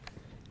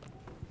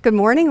Good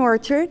morning,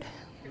 Orchard.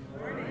 Good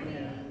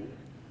morning.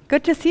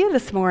 Good to see you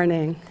this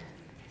morning.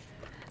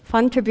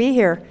 Fun to be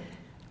here.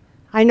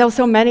 I know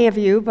so many of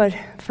you, but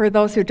for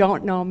those who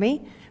don't know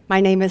me,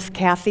 my name is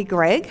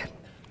Gregg,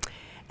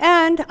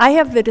 and I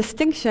have the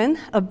distinction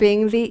of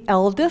being the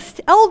eldest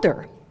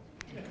elder.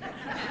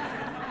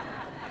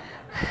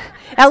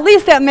 At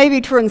least that may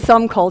be true in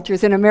some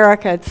cultures. In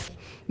America, it's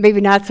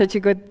maybe not such a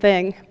good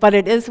thing, but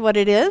it is what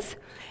it is.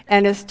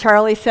 And as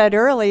Charlie said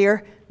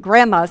earlier,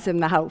 Grandma's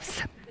in the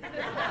house.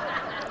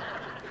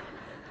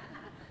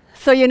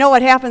 So you know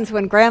what happens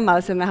when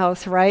Grandma's in the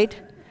house, right?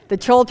 The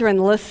children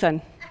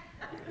listen.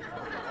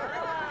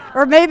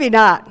 Or maybe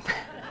not.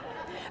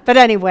 But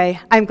anyway,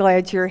 I'm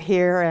glad you're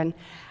here, and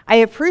I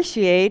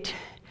appreciate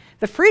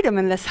the freedom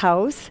in this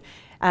house.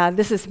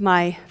 This is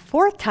my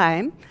fourth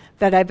time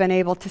that I've been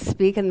able to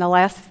speak, and the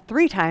last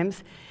 3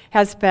 times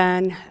has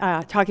been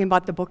talking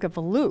about the book of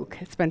Luke.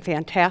 It's been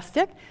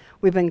fantastic.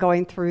 We've been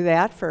going through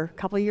that for a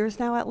couple of years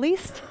now at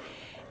least.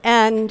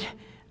 And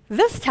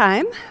this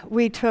time,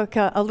 we took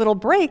a little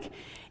break,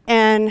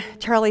 and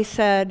Charlie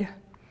said,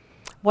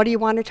 "What do you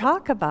want to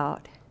talk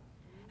about?"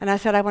 And I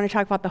said, "I want to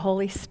talk about the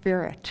Holy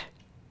Spirit."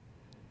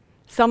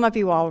 Some of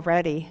you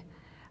already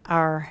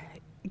are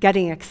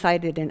getting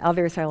excited, and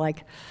others are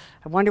like,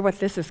 "I wonder what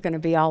this is going to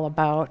be all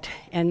about."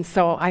 And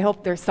so I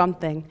hope there's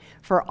something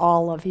for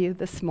all of you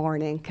this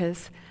morning,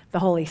 because the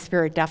Holy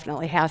Spirit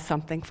definitely has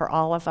something for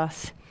all of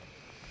us.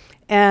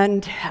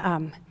 And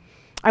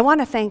I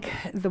want to thank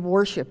the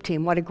worship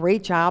team. What a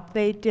great job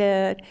they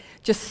did,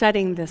 just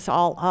setting this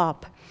all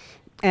up.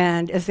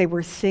 And as they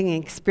were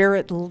singing,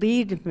 "Spirit,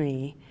 lead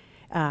me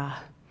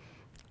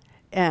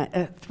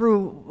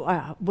through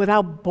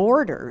without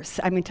borders."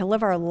 I mean, to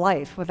live our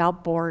life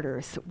without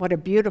borders. What a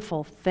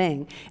beautiful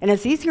thing. And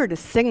it's easier to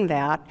sing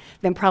that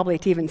than probably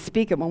to even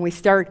speak it. When we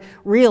start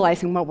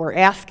realizing what we're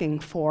asking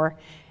for,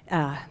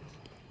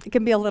 it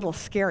can be a little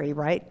scary,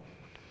 right?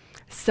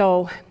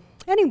 So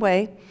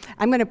anyway,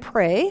 I'm going to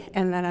pray,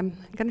 and then I'm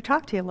going to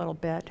talk to you a little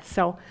bit.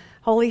 So,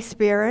 Holy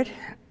Spirit,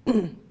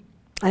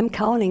 I'm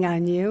counting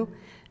on you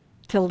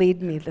to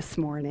lead me this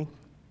morning.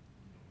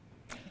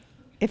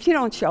 If you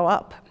don't show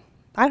up,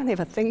 I don't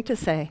have a thing to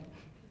say.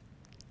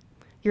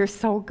 You're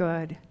so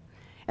good.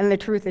 And the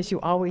truth is, you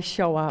always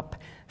show up.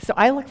 So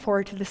I look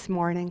forward to this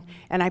morning,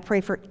 and I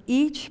pray for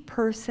each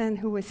person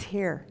who is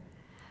here.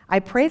 I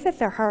pray that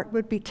their heart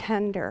would be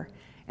tender,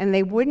 and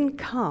they wouldn't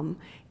come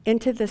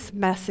into this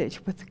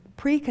message with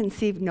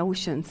preconceived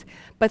notions,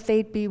 but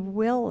they'd be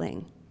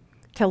willing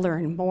to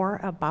learn more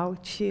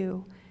about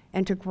you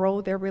and to grow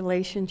their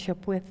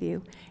relationship with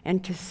you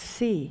and to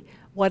see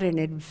what an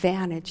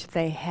advantage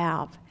they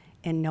have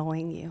in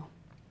knowing you.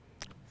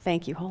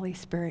 Thank you, Holy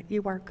Spirit.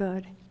 You are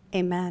good.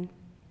 Amen.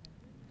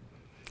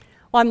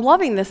 Well, I'm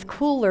loving this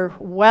cooler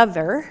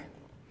weather.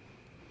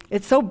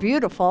 It's so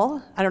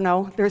beautiful. I don't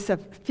know, there's a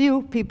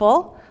few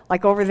people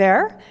like over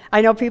there.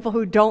 I know people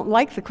who don't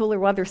like the cooler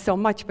weather so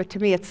much, but to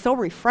me it's so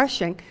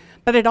refreshing.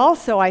 But it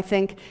also, I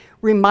think,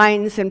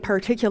 reminds in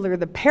particular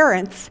the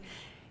parents,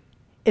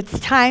 it's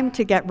time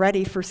to get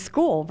ready for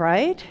school,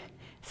 right?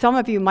 Some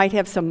of you might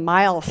have some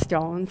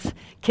milestones,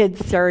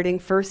 kids starting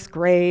first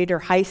grade or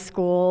high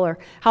school, or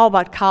how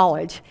about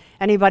college?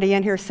 Anybody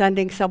in here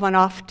sending someone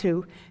off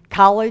to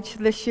college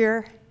this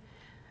year?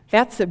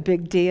 That's a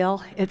big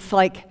deal. It's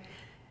like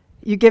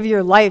you give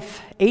your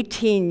life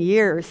 18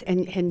 years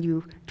and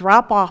you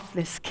drop off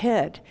this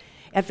kid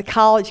at the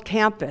college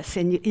campus,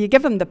 and you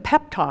give them the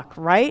pep talk,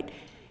 right?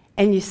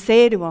 And you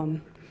say to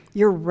them,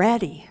 "You're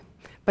ready."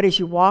 But as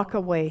you walk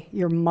away,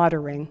 you're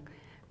muttering,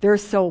 "They're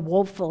so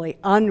woefully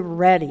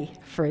unready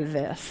for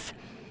this."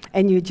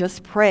 And you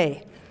just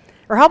pray.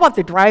 Or how about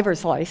the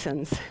driver's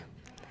license?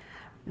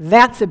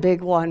 That's a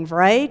big one,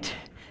 right?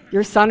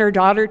 Your son or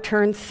daughter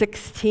turns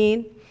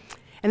 16,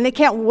 and they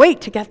can't wait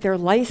to get their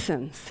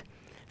license.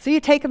 So you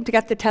take them to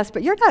get the test,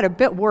 but you're not a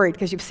bit worried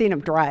because you've seen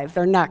them drive.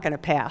 They're not going to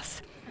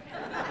pass.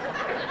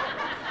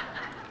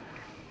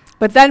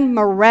 But then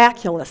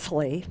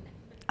miraculously,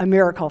 a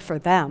miracle for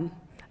them,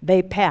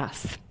 they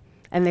pass,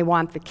 and they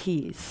want the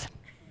keys.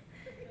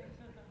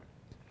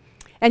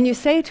 And you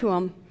say to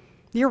them,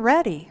 "You're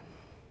ready."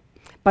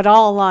 But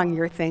all along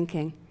you're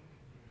thinking,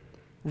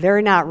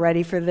 "They're not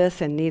ready for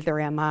this, and neither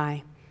am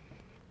I."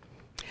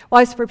 While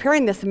I was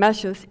preparing this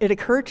message, it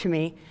occurred to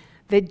me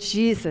that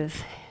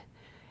Jesus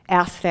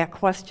asked that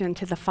question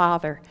to the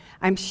Father.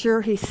 I'm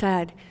sure he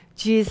said,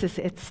 "Jesus,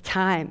 it's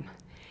time.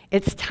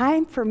 It's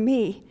time for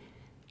me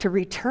to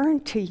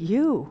return to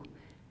you.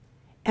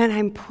 And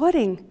I'm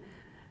putting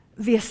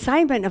the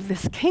assignment of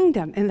this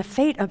kingdom in the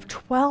fate of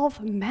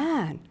 12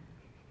 men.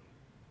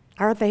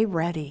 Are they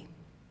ready?"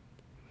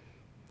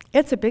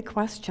 It's a big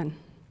question.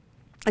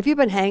 If you've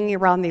been hanging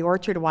around the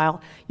orchard a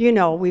while, you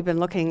know we've been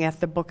looking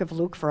at the book of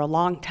Luke for a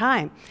long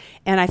time.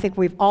 And I think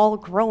we've all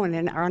grown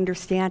in our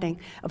understanding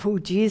of who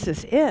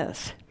Jesus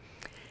is.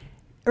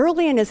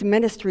 Early in his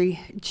ministry,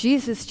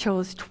 Jesus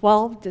chose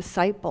 12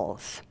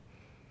 disciples.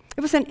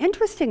 It was an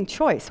interesting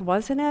choice,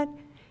 wasn't it?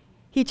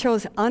 He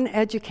chose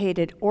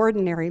uneducated,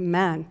 ordinary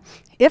men,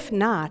 if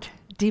not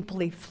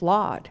deeply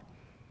flawed.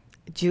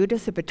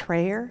 Judas, a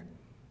betrayer?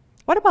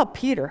 What about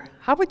Peter?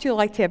 How would you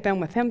like to have been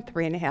with him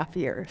 3.5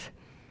 years?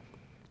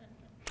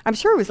 I'm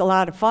sure it was a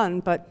lot of fun,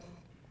 but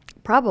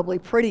probably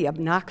pretty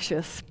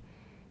obnoxious.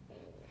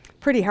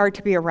 Pretty hard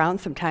to be around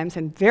sometimes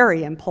and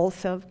very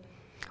impulsive.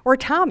 Or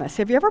Thomas,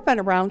 have you ever been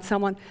around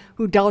someone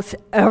who doubts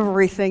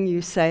everything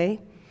you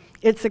say?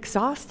 It's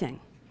exhausting.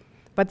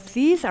 But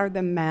these are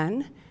the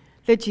men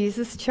that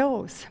Jesus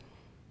chose.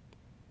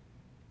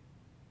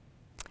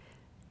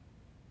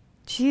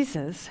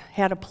 Jesus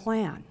had a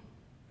plan.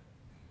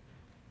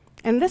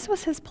 And this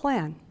was his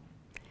plan.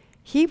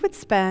 He would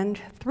spend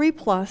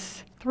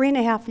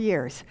 3.5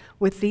 years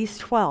with these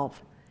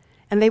 12,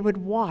 and they would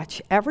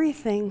watch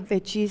everything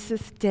that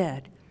Jesus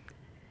did.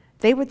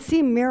 They would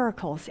see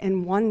miracles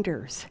and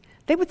wonders.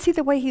 They would see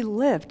the way he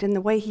lived and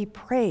the way he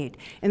prayed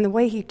and the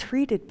way he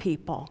treated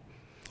people.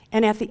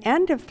 And at the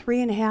end of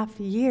 3.5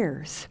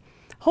 years,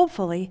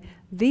 hopefully,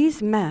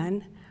 these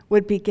men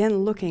would begin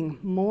looking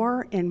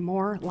more and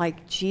more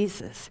like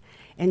Jesus.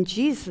 And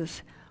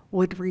Jesus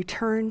would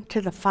return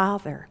to the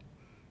Father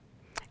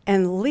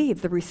and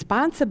leave the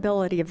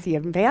responsibility of the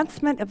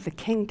advancement of the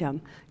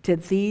kingdom to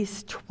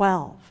these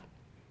 12.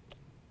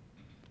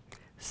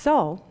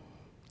 So,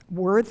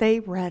 were they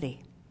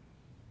ready?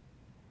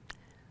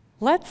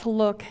 Let's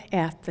look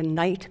at the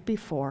night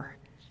before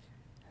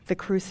the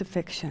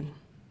crucifixion.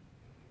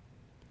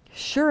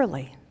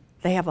 Surely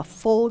they have a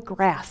full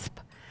grasp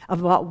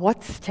about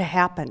what's to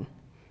happen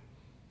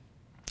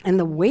and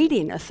the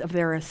weightiness of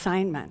their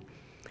assignment.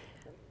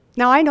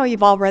 Now, I know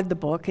you've all read the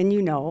book and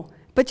you know,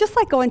 but just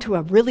like going to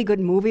a really good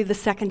movie the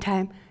second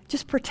time,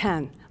 just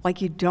pretend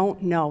like you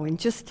don't know and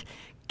just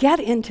get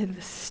into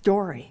the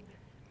story.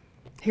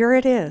 Here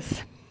it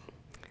is,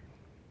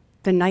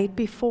 the night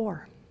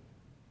before.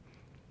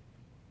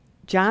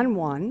 John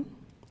 1,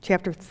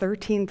 chapter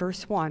 13,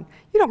 verse 1.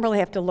 You don't really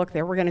have to look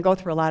there. We're going to go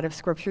through a lot of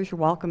scriptures. You're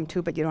welcome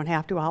to, but you don't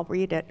have to. I'll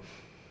read it.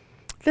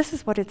 This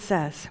is what it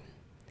says.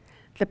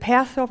 The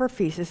Passover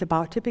feast is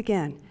about to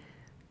begin.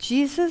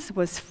 Jesus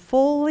was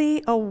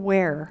fully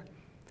aware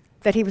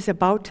that he was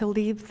about to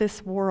leave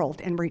this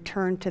world and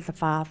return to the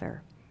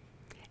Father.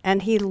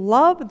 And he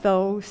loved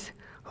those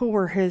who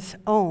were his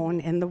own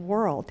in the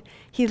world.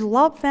 He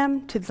loved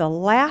them to the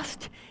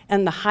last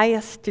and the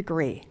highest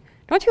degree.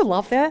 Don't you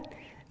love that?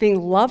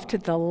 Being loved to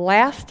the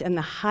last and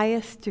the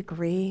highest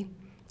degree.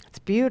 It's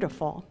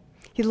beautiful.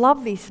 He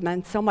loved these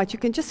men so much. You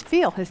can just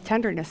feel his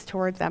tenderness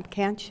toward them,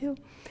 can't you?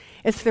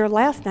 It's their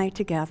last night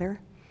together.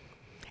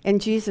 And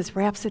Jesus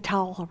wraps a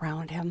towel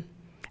around him.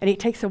 And he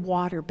takes a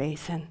water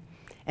basin.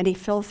 And he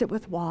fills it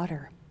with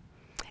water.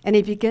 And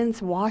he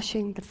begins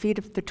washing the feet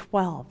of the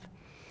 12.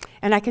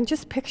 And I can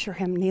just picture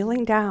him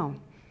kneeling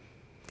down.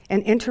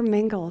 And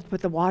intermingled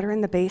with the water in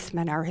the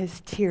basement are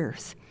his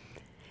tears.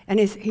 And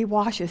he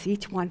washes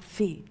each one's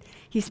feet.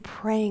 He's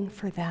praying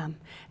for them.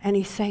 And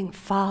he's saying,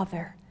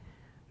 Father,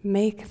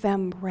 make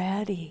them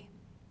ready.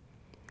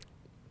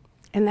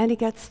 And then he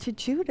gets to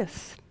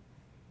Judas.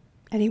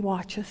 And he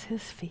washes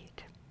his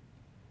feet.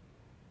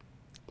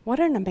 What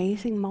an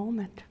amazing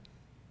moment.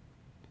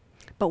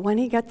 But when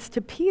he gets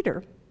to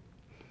Peter,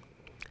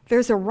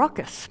 there's a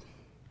ruckus.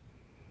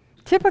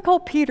 Typical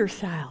Peter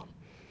style.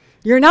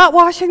 You're not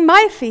washing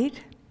my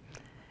feet.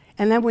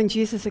 And then when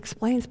Jesus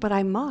explains, but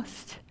I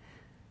must,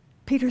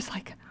 Peter's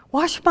like,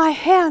 wash my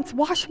hands,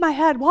 wash my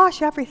head,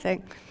 wash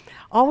everything.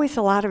 Always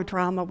a lot of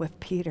drama with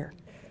Peter.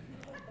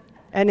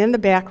 And in the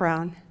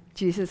background,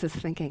 Jesus is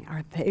thinking,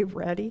 are they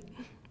ready?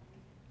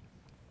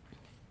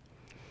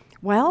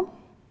 Well,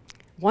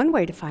 one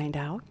way to find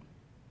out,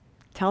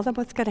 tell them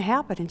what's going to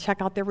happen and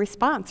check out their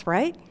response,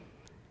 right?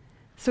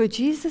 So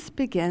Jesus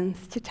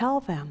begins to tell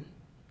them,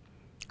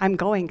 I'm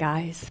going,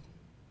 guys.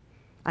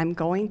 I'm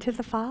going to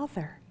the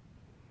Father.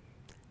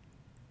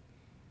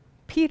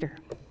 Peter,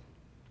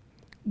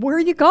 where are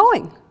you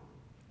going?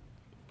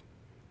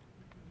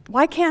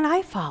 Why can't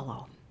I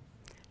follow?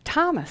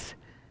 Thomas,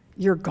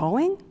 you're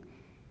going?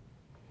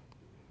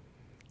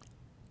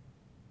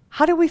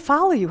 How do we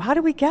follow you? How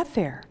do we get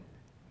there?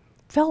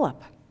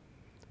 Philip,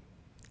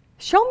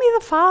 show me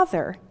the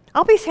Father.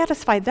 I'll be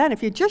satisfied then.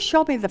 If you just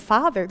show me the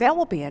Father, that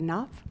will be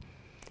enough.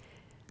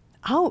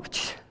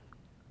 Ouch.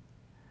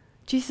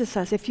 Jesus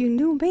says, if you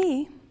knew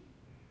me,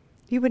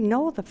 you would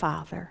know the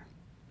Father.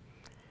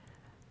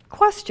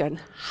 Question,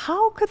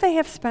 how could they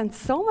have spent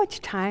so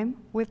much time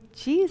with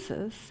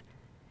Jesus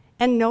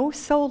and know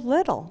so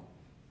little?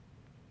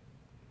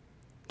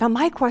 Now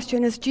my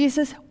question is,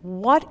 Jesus,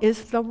 what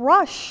is the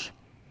rush?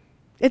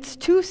 It's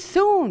too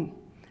soon.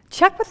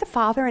 Check with the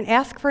Father and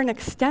ask for an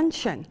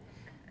extension.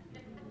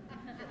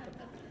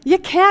 You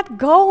can't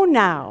go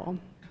now.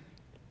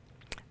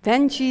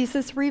 Then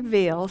Jesus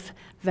reveals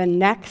the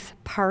next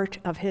part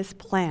of his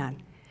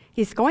plan.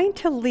 He's going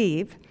to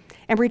leave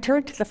and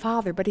return to the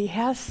Father, but he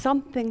has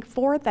something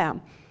for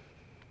them.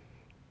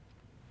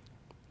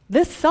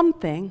 This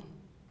something,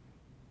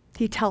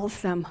 he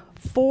tells them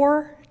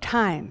 4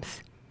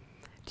 times.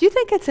 Do you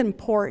think it's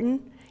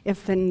important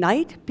if the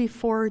night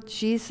before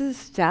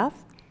Jesus'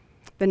 death,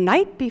 the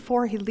night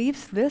before he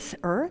leaves this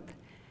earth,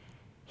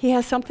 he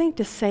has something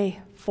to say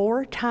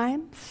 4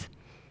 times,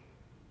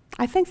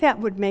 I think that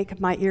would make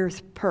my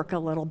ears perk a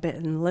little bit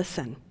and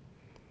listen.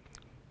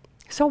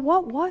 So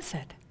what was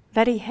it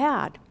that he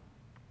had?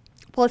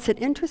 Well, it's an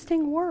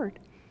interesting word.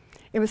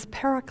 It was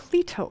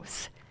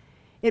parakletos.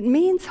 It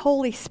means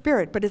Holy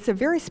Spirit, but it's a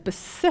very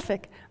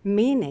specific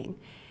meaning.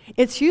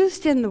 It's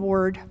used in the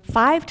word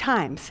 5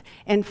 times,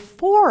 and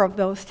 4 of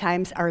those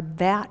times are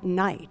that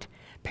night.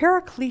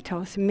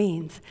 Parakletos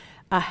means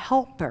a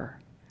helper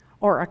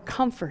or a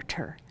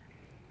comforter.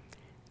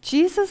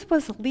 Jesus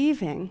was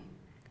leaving,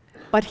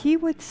 but he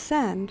would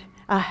send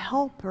a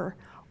helper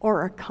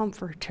or a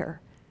comforter.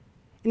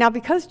 Now,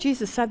 because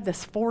Jesus said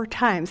this 4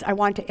 times, I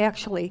want to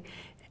actually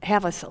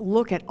have us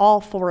look at all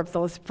 4 of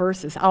those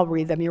verses. I'll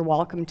read them. You're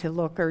welcome to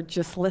look or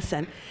just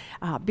listen,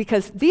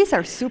 because these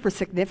are super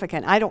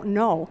significant. I don't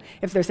know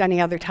if there's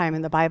any other time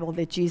in the Bible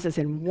that Jesus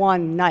in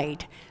one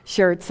night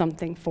shared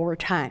something 4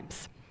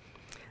 times.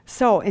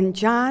 So in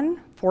John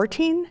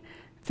 14,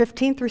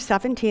 15 through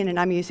 17, and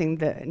I'm using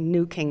the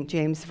New King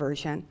James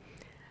Version,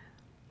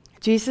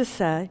 Jesus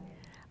said,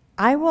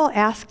 I will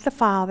ask the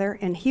Father,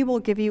 and he will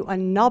give you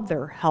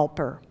another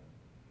helper,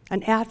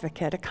 an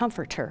advocate, a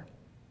comforter,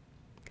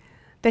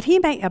 that he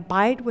may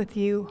abide with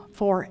you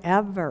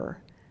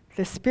forever,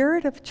 the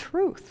Spirit of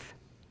truth,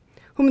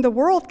 whom the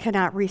world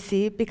cannot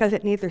receive because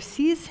it neither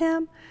sees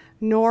him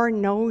nor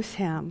knows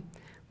him.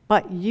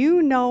 But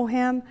you know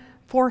him,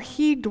 for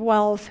he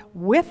dwells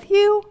with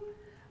you,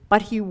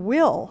 but he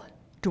will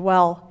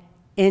dwell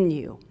in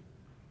you.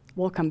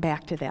 We'll come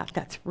back to that.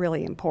 That's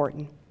really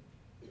important.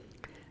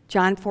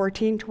 John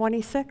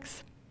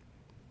 14:26.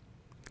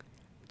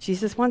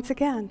 Jesus once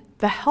again,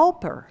 the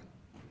helper,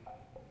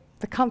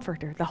 the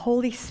comforter, the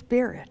Holy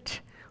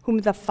Spirit, whom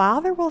the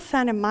Father will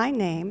send in my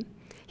name,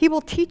 he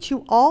will teach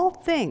you all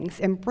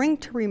things and bring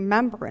to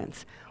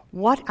remembrance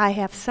what I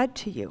have said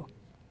to you.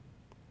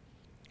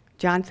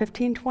 John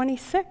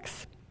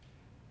 15:26.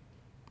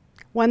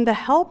 When the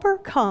helper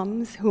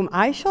comes, whom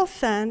I shall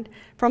send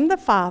from the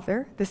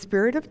Father, the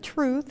Spirit of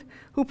truth,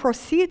 who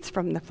proceeds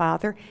from the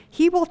Father,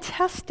 he will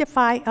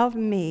testify of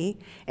me,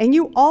 and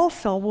you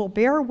also will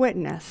bear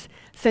witness,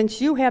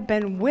 since you have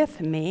been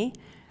with me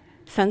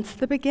since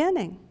the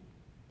beginning.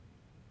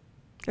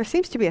 There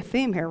seems to be a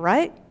theme here,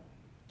 right?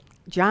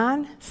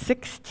 John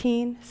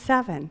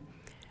 16:7.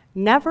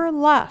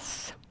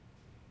 Nevertheless,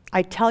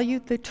 I tell you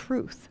the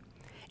truth.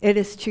 It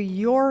is to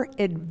your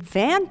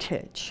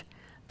advantage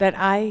that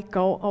I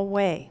go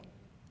away.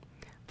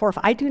 For if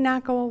I do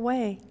not go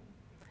away,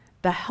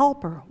 the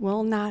helper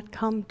will not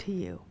come to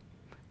you.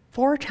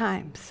 4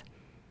 times,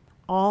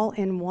 all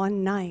in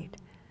one night.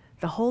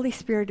 The Holy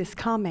Spirit is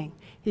coming.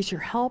 He's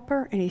your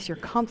helper and he's your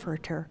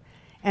comforter,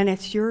 and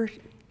it's your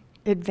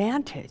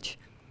advantage.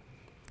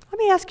 Let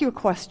me ask you a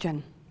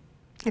question.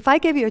 If I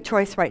gave you a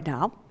choice right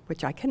now,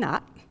 which I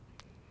cannot,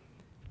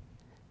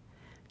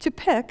 to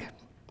pick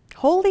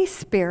Holy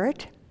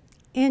Spirit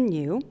in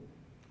you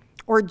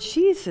or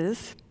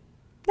Jesus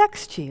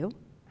next to you,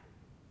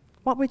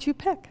 what would you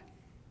pick?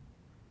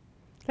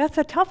 That's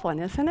a tough one,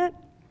 isn't it?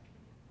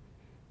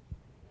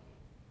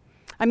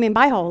 I mean,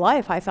 my whole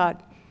life I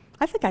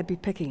think I'd be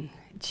picking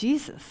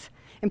Jesus.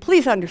 And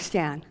please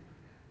understand,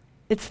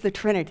 it's the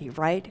Trinity,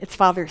 right? It's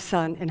Father,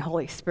 Son, and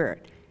Holy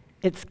Spirit.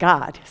 It's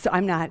God, so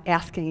I'm not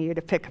asking you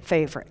to pick a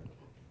favorite.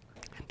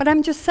 But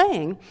I'm just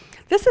saying,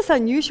 this is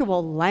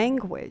unusual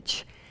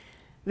language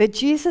that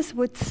Jesus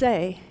would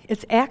say,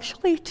 it's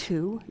actually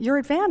to your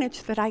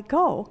advantage that I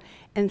go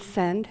and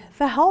send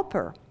the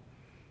helper.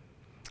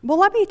 Well,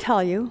 let me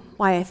tell you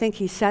why I think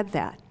he said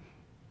that.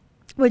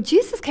 When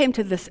Jesus came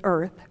to this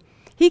earth,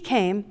 he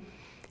came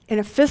in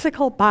a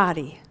physical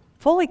body,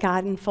 fully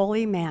God and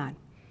fully man.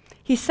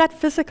 He set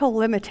physical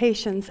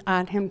limitations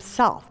on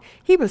himself.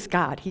 He was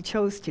God. He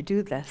chose to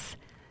do this.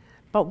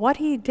 But what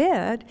he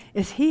did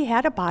is he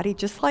had a body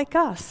just like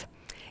us.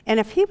 And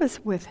if he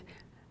was with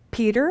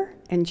Peter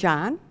and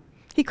John,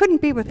 he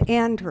couldn't be with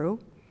Andrew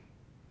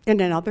in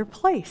another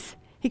place.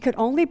 He could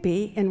only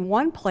be in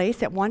one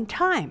place at one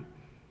time.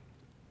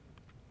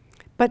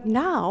 But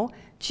now,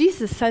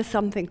 Jesus says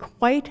something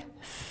quite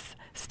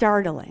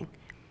startling.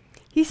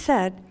 He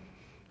said,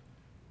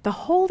 the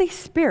Holy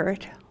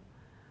Spirit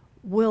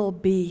will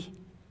be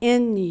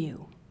in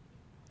you,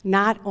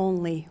 not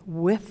only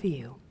with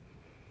you.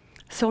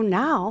 So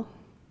now,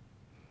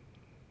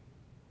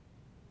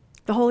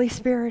 the Holy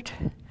Spirit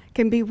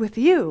can be with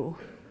you,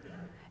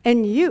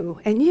 and you,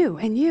 and you,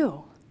 and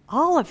you,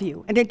 all of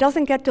you. And it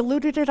doesn't get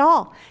diluted at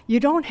all. You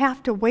don't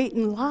have to wait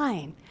in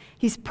line.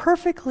 He's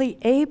perfectly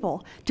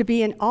able to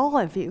be in all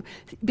of you.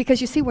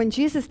 Because you see, when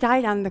Jesus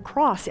died on the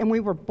cross and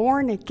we were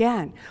born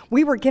again,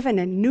 we were given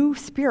a new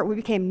spirit. We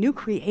became new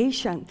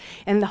creation.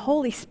 And the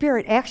Holy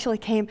Spirit actually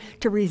came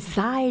to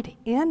reside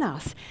in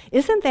us.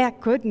 Isn't that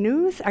good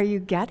news? Are you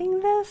getting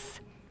this?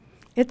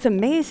 It's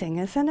amazing,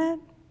 isn't it?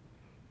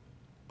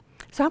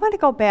 So I want to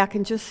go back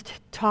and just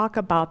talk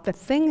about the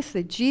things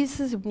that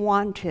Jesus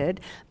wanted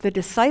the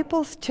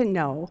disciples to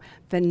know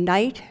the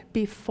night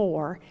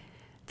before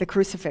the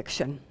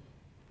crucifixion.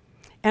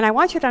 And I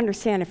want you to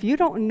understand, if you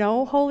don't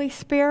know Holy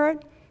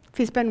Spirit, if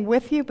he's been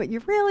with you, but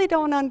you really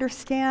don't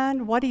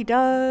understand what he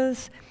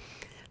does,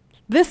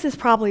 this is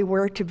probably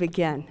where to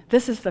begin.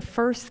 This is the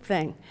first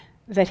thing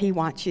that he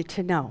wants you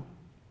to know.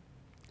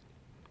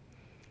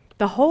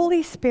 The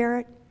Holy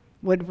Spirit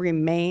would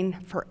remain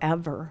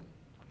forever.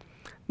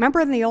 Remember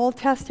in the Old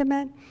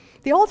Testament?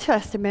 The Old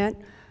Testament,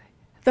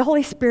 the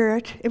Holy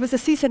Spirit, it was a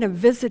season of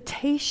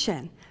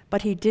visitation,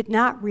 but he did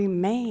not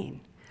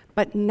remain.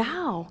 But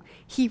now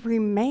he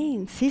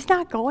remains. He's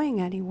not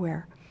going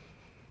anywhere.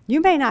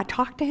 You may not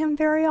talk to him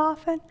very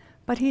often,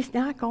 but he's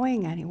not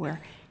going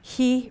anywhere.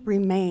 He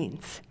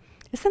remains.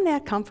 Isn't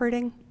that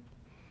comforting?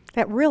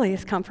 That really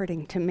is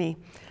comforting to me.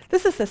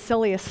 This is the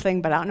silliest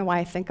thing, but I don't know why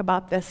I think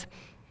about this.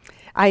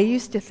 I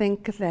used to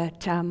think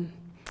that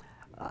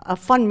a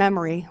fun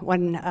memory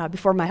when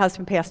before my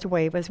husband passed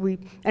away was we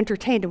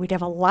entertained and we'd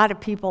have a lot of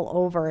people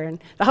over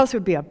and the house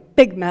would be a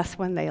big mess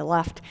when they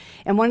left.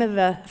 And one of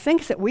the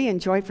things that we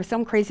enjoyed for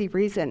some crazy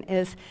reason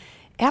is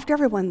after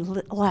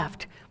everyone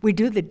left, we'd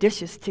do the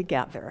dishes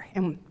together.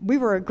 And we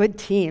were a good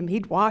team.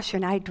 He'd wash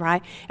and I'd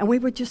dry. And we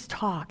would just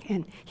talk.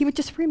 And he would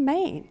just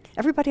remain.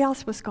 Everybody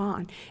else was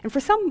gone. And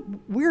for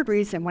some weird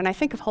reason, when I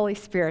think of Holy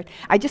Spirit,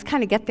 I just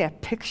kind of get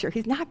that picture.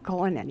 He's not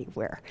going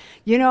anywhere.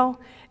 You know,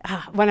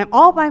 when I'm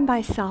all by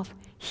myself,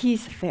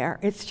 he's there.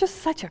 It's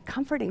just such a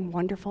comforting,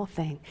 wonderful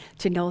thing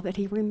to know that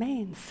he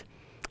remains.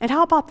 And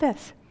how about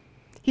this?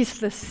 He's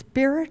the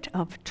Spirit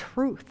of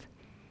truth.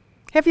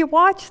 Have you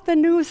watched the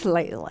news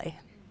lately?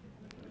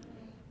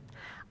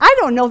 I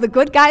don't know the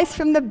good guys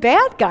from the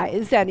bad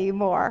guys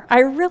anymore. I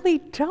really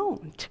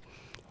don't.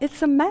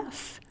 It's a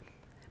mess.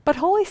 But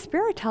Holy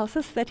Spirit tells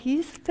us that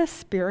he's the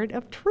Spirit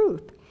of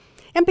truth.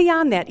 And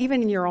beyond that,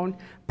 even in your own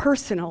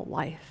personal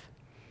life,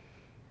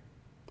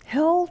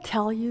 he'll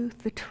tell you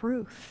the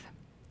truth.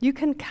 You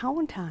can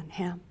count on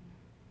him.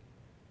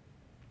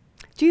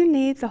 Do you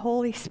need the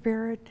Holy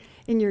Spirit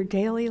in your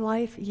daily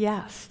life?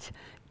 Yes.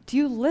 Do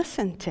you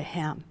listen to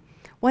him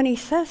when he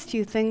says to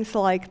you things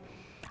like,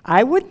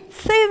 I wouldn't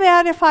say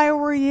that if I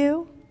were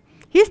you?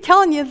 He's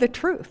telling you the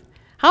truth.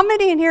 How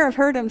many in here have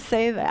heard him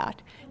say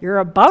that? You're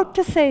about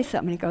to say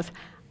something. He goes,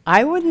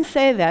 I wouldn't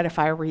say that if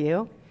I were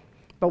you.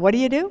 But what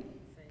do?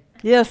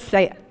 Yes,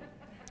 say it.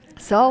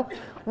 So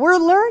we're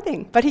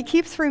learning, but he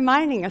keeps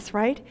reminding us,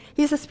 right?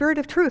 He's a Spirit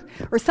of truth.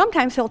 Or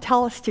sometimes he'll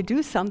tell us to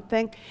do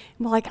something,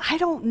 and we're like, I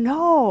don't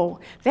know.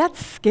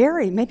 That's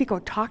scary. Maybe go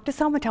talk to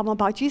someone, tell them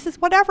about Jesus,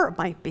 whatever it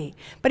might be.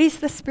 But he's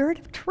the Spirit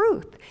of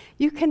truth.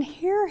 You can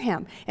hear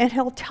him, and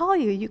he'll tell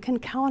you, you can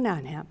count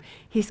on him.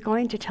 He's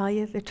going to tell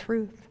you the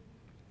truth.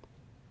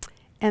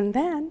 And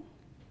then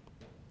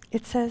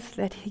it says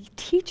that he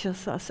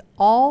teaches us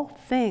all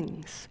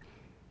things.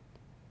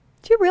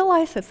 Do you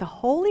realize that the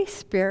Holy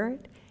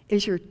Spirit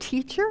is your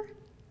teacher?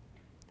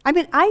 I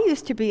mean, I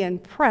used to be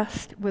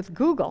impressed with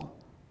Google.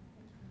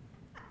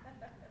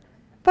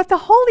 But the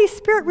Holy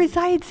Spirit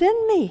resides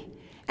in me.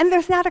 And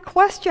there's not a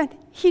question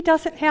he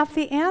doesn't have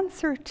the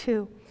answer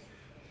to.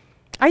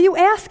 Are you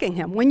asking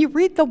him when you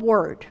read the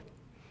Word?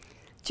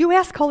 Do you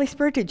ask Holy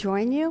Spirit to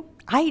join you?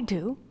 I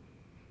do.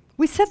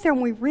 We sit there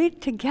and we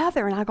read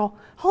together and I go,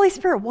 Holy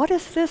Spirit, what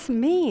does this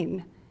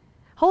mean?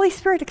 Holy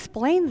Spirit,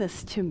 explain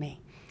this to me.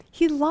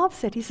 He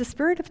loves it. He's the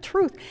Spirit of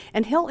truth,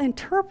 and he'll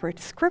interpret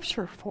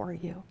Scripture for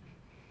you.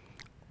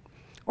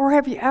 Or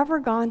have you ever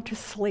gone to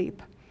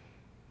sleep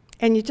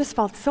and you just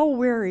felt so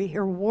weary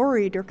or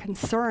worried or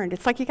concerned?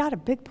 It's like you got a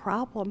big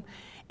problem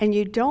and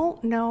you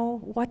don't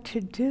know what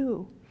to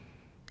do.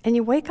 And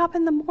you wake up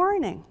in the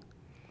morning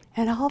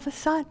and all of a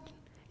sudden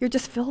you're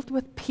just filled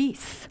with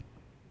peace.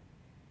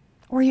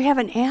 Or you have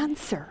an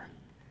answer.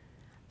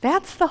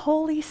 That's the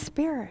Holy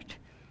Spirit.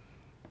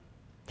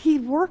 He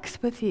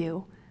works with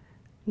you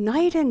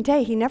night and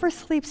day. He never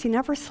sleeps, he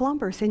never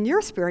slumbers, and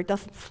your spirit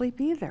doesn't sleep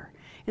either.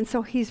 And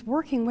so he's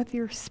working with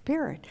your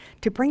spirit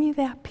to bring you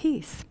that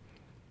peace.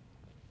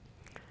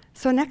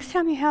 So next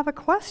time you have a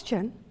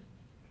question,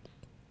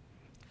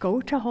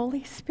 go to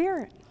Holy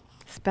Spirit.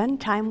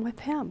 Spend time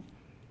with him.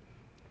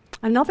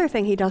 Another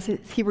thing he does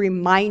is he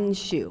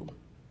reminds you.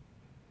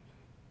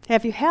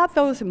 Have you had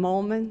those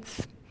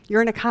moments,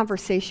 you're in a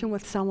conversation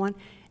with someone,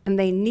 and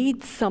they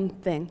need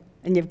something,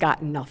 and you've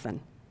got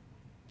nothing?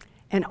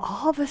 And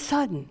all of a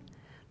sudden,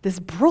 this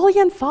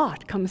brilliant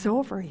thought comes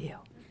over you.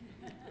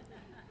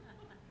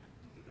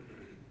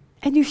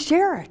 And you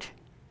share it.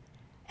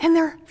 And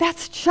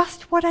that's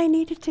just what I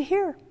needed to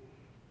hear.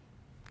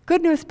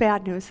 Good news,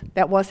 bad news,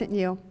 that wasn't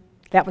you.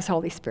 That was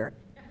Holy Spirit.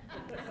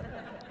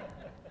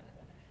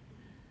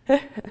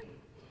 And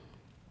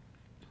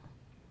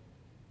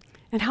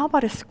how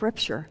about a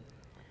scripture?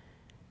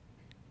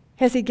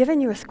 Has he given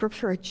you a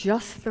scripture at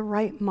just the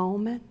right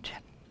moment?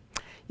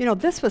 You know,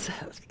 this was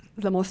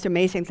the most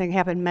amazing thing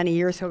happened many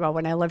years ago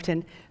when I lived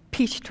in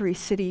Peachtree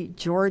City,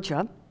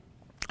 Georgia.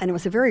 And it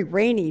was a very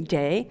rainy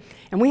day,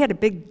 and we had a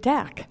big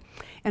deck.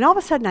 And all of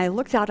a sudden, I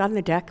looked out on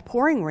the deck,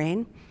 pouring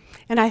rain,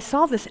 and I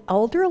saw this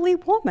elderly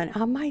woman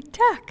on my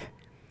deck.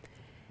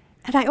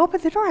 And I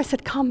opened the door. I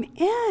said, come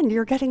in.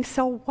 You're getting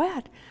so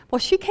wet. Well,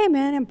 she came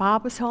in, and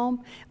Bob was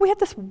home. We had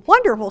this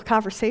wonderful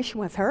conversation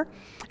with her.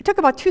 It took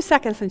about 2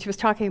 seconds, and she was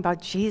talking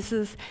about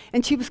Jesus,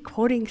 and she was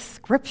quoting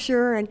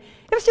scripture, and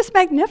it was just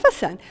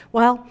magnificent.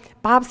 Well,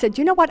 Bob said,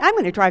 you know what? I'm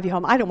going to drive you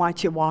home. I don't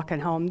want you walking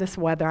home this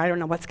weather. I don't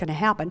know what's going to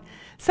happen.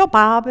 So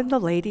Bob and the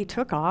lady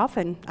took off,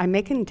 and I'm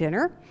making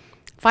dinner.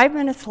 5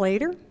 minutes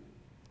later,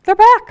 they're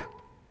back.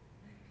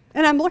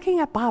 And I'm looking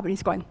at Bob, and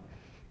he's going,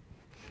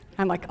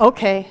 I'm like,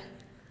 okay.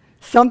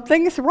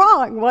 Something's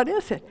wrong. What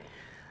is it?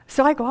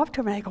 So I go up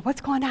to him and I go,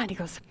 what's going on? He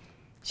goes,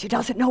 she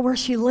doesn't know where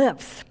she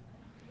lives.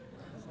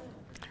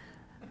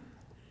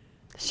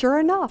 Sure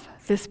enough,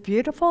 this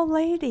beautiful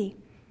lady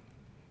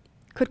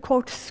could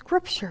quote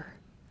scripture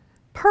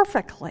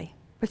perfectly,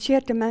 but she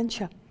had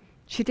dementia.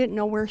 She didn't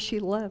know where she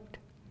lived.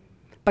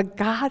 But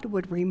God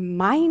would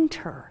remind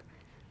her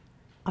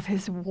of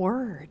his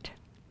word.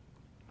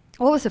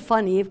 Well, it was a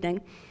fun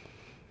evening.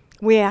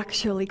 We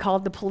actually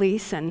called the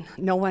police, and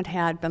no one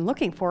had been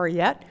looking for her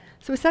yet.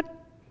 So we said,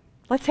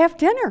 let's have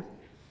dinner.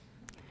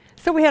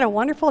 So we had a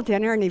wonderful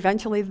dinner, and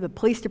eventually the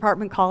police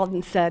department called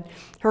and said,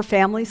 her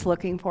family's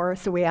looking for her,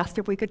 so we asked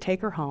if we could take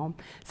her home.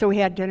 So we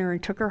had dinner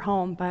and took her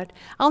home, but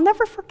I'll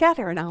never forget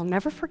her, and I'll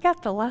never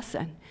forget the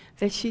lesson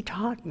that she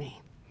taught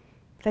me,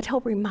 that he'll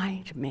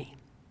remind me.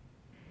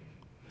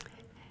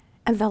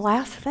 And the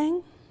last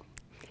thing,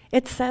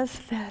 it says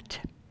that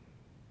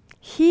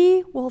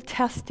he will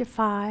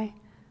testify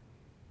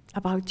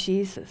about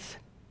Jesus.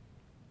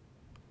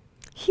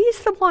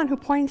 He's the one who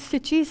points to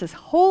Jesus.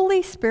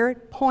 Holy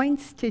Spirit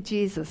points to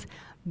Jesus.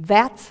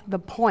 That's the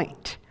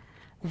point.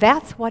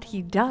 That's what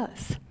he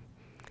does.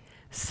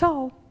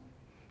 So,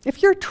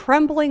 if you're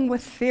trembling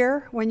with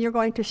fear when you're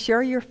going to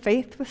share your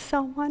faith with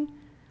someone,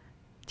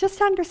 just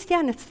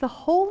understand it's the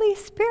Holy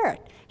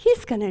Spirit.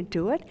 He's going to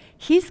do it.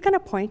 He's going to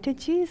point to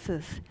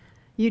Jesus.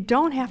 You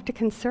don't have to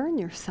concern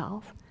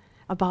yourself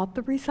about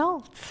the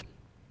results.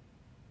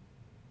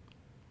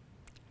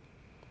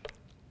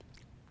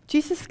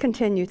 Jesus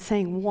continued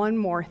saying one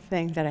more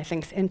thing that I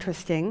think is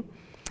interesting,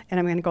 and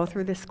I'm going to go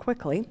through this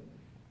quickly.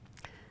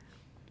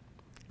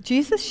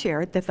 Jesus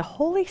shared that the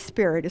Holy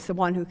Spirit is the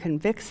one who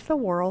convicts the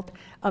world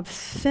of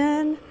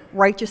sin,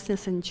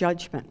 righteousness, and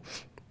judgment.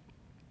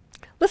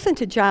 Listen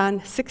to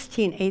John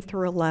 16, 8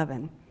 through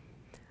 11.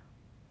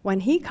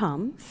 When he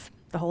comes,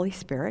 the Holy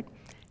Spirit,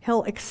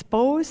 he'll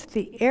expose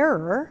the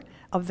error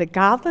of the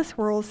godless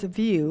world's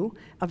view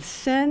of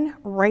sin,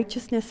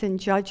 righteousness, and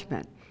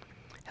judgment.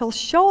 He'll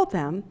show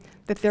them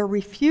that their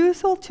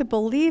refusal to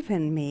believe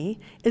in me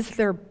is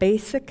their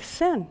basic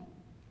sin.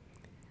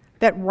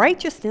 That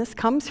righteousness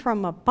comes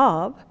from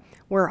above,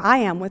 where I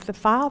am with the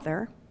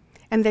Father,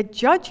 and that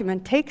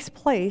judgment takes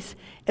place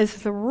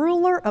as the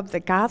ruler of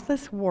the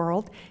godless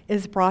world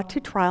is brought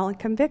to trial and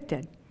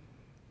convicted.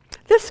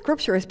 This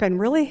scripture has been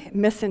really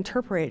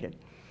misinterpreted.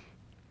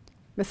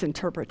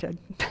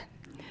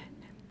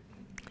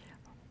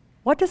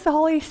 What does the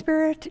Holy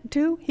Spirit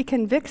do? He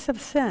convicts of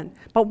sin.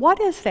 But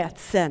what is that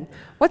sin?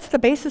 What's the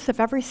basis of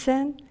every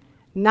sin?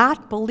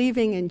 Not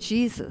believing in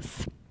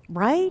Jesus,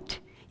 right?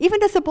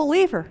 Even as a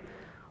believer,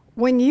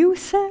 when you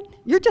sin,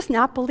 you're just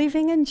not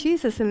believing in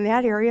Jesus in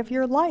that area of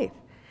your life.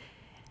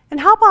 And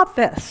how about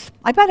this?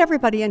 I bet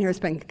everybody in here has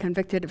been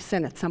convicted of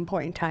sin at some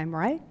point in time,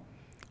 right?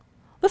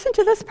 Listen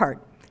to this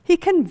part. He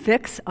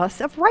convicts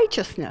us of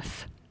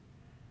righteousness.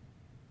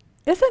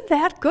 Isn't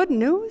that good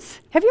news?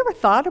 Have you ever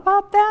thought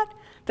about that?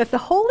 That the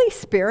Holy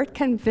Spirit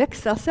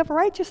convicts us of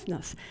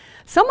righteousness.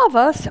 Some of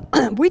us,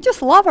 we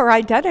just love our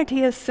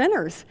identity as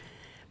sinners.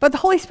 But the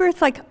Holy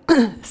Spirit's like,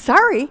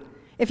 sorry,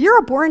 if you're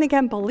a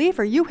born-again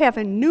believer, you have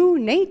a new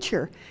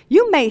nature.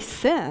 You may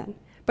sin,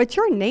 but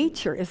your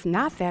nature is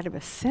not that of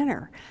a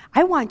sinner.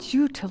 I want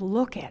you to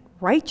look at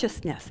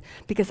righteousness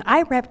because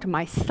I wrapped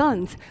my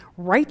son's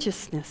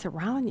righteousness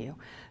around you.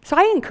 So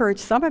I encourage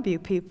some of you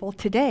people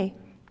today,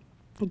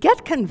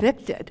 get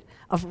convicted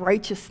of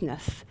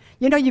righteousness.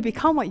 You know, you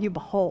become what you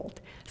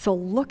behold. So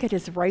look at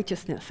his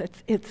righteousness.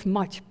 It's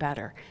much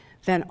better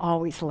than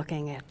always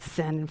looking at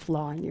sin and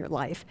flaw in your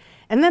life.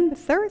 And then the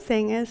third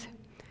thing is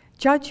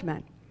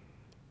judgment.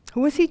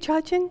 Who is he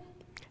judging?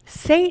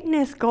 Satan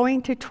is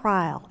going to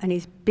trial, and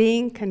he's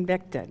being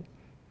convicted.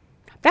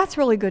 That's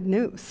really good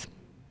news.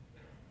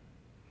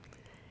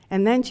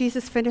 And then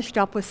Jesus finished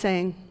up with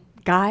saying,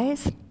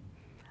 guys,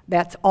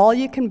 that's all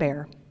you can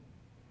bear.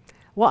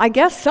 Well, I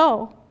guess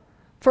so.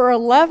 For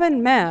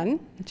 11 men,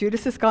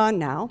 Judas is gone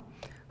now,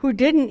 who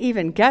didn't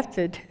even get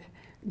that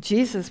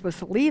Jesus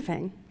was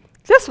leaving,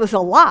 this was a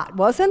lot,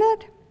 wasn't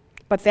it?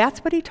 But that's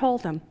what he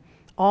told them,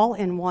 all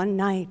in one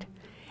night.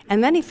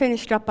 And then he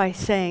finished up by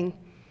saying,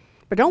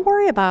 but don't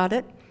worry about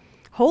it.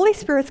 Holy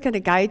Spirit's going to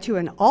guide you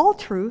in all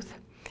truth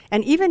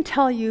and even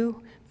tell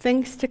you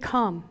things to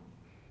come.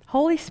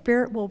 Holy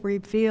Spirit will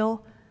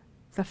reveal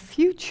the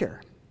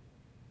future.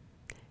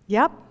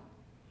 Yep,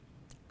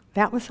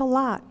 that was a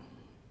lot.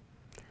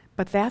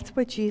 But that's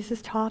what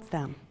Jesus taught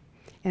them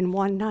in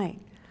one night.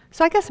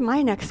 So I guess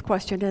my next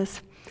question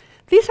is,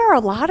 these are a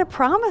lot of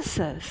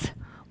promises.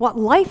 What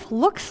life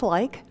looks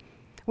like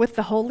with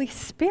the Holy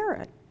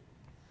Spirit.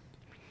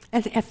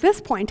 And at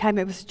this point in time,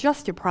 it was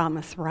just a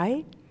promise,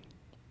 right?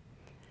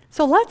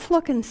 So let's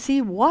look and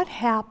see what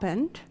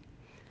happened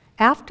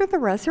after the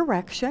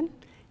resurrection,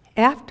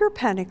 after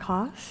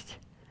Pentecost,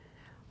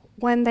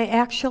 when they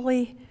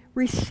actually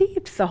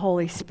received the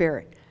Holy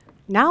Spirit.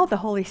 Now the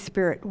Holy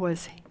Spirit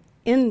was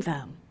in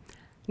them,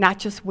 not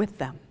just with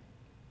them.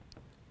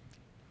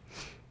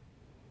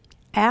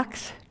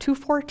 Acts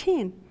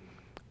 2:14,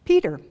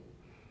 Peter,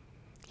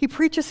 he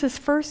preaches his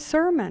first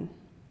sermon.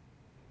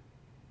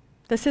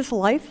 Does his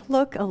life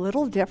look a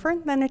little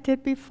different than it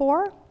did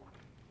before?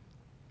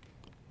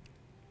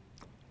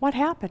 What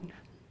happened?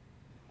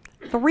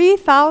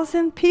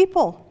 3,000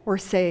 people were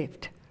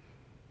saved.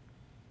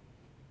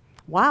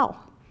 Wow.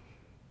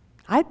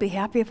 I'd be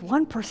happy if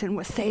one person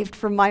was saved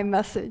from my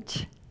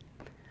message.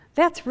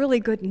 That's really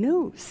good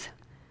news.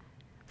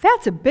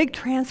 That's a big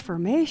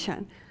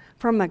transformation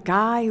from a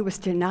guy who was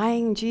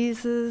denying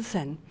Jesus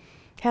and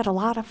had a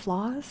lot of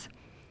flaws.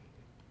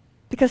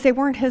 Because they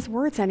weren't his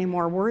words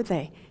anymore, were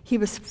they? He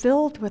was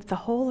filled with the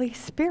Holy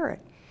Spirit.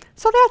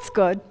 So that's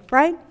good,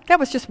 right? That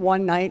was just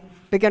one night.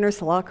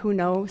 Beginner's luck, who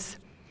knows?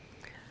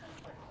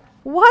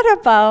 What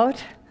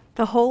about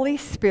the Holy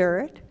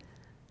Spirit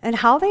and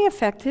how they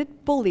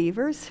affected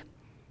believers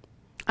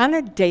on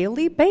a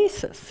daily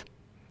basis?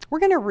 We're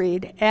going to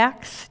read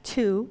Acts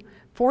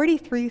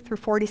 2:43 through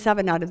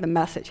 47 out of the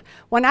Message.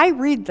 When I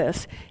read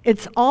this,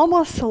 it's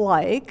almost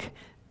like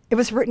it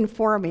was written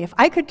for me. If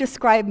I could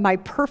describe my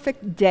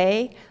perfect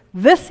day,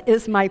 this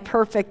is my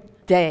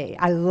perfect day.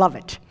 I love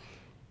it.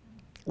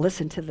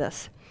 Listen to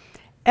this.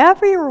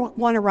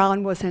 Everyone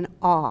around was in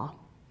awe.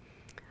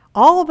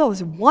 All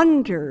those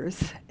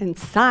wonders and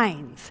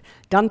signs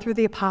done through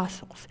the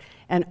apostles,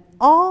 and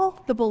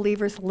all the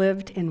believers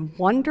lived in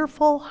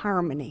wonderful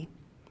harmony.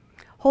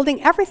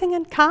 Holding everything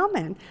in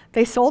common,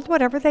 they sold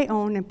whatever they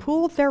owned and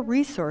pooled their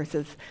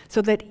resources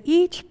so that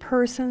each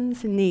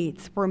person's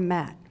needs were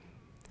met.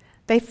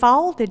 They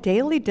followed the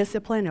daily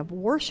discipline of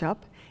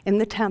worship in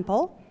the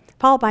temple,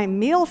 followed by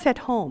meals at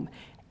home.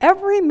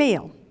 Every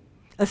meal,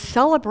 a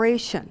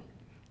celebration,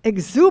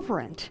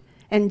 exuberant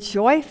and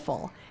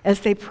joyful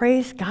as they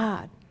praised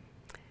God.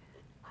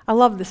 I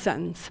love the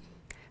sentence.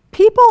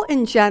 People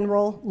in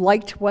general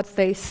liked what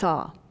they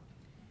saw.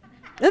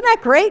 Isn't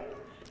that great?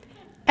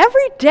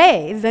 Every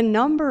day, the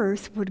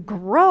numbers would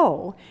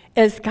grow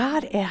as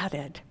God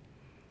added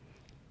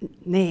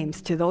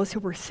names to those who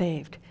were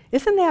saved.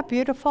 Isn't that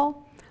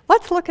beautiful?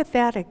 Let's look at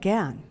that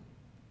again.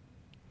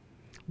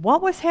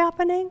 What was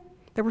happening?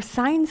 There were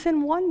signs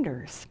and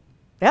wonders.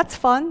 That's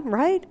fun,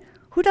 right?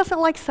 Who doesn't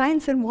like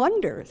signs and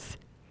wonders?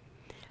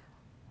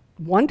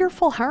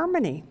 Wonderful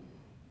harmony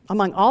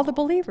among all the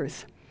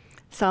believers.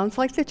 Sounds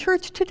like the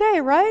church today,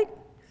 right?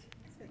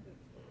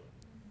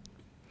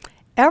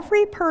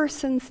 Every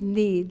person's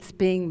needs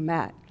being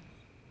met.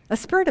 A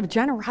spirit of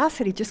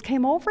generosity just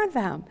came over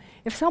them.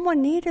 If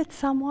someone needed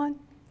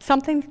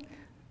something,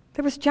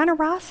 there was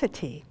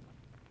generosity.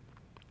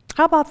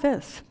 How about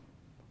this?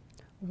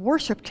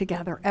 Worship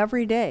together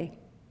every day.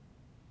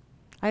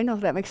 I know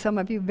that makes some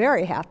of you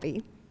very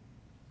happy.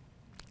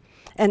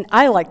 And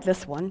I like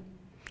this one.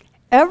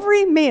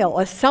 Every meal,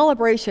 a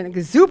celebration,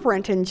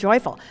 exuberant and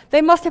joyful.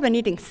 They must have been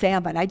eating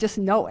salmon. I just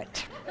know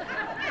it.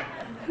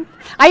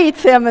 I eat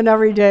salmon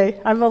every day.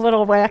 I'm a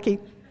little wacky.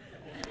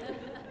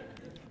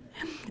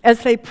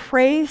 As they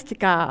praised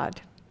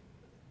God,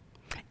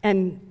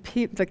 and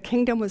the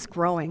kingdom was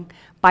growing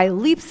by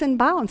leaps and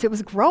bounds. It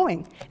was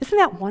growing. Isn't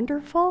that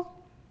wonderful?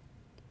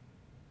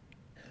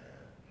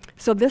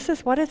 So this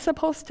is what it's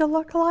supposed to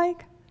look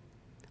like?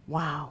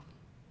 Wow.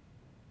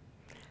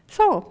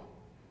 So,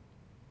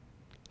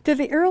 did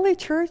the early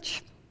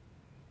church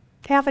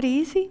have it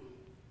easy?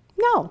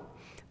 No.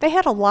 They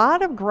had a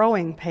lot of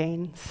growing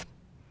pains.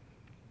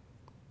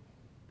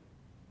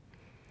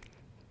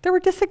 There were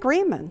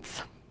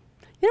disagreements.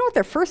 You know what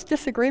their first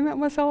disagreement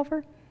was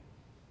over?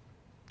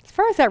 As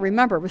far as I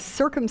remember, it was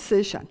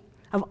circumcision.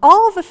 Of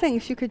all the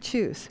things you could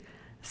choose,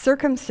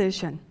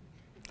 circumcision.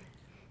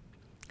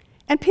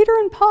 And Peter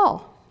and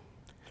Paul,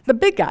 the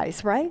big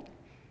guys, right?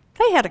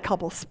 They had a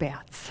couple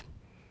spats.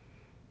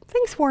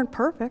 Things weren't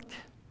perfect.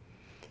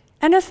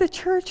 And as the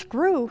church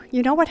grew,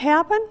 you know what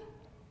happened?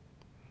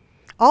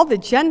 All the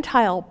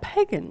Gentile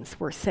pagans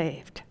were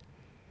saved.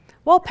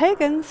 Well,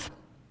 pagans,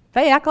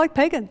 they act like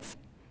pagans.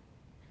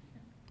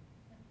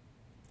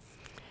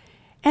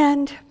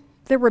 And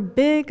there were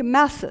big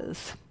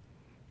messes.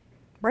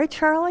 Right,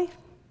 Charlie?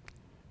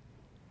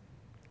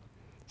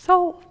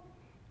 So,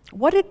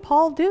 what did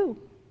Paul do?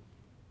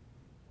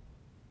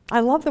 I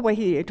love the way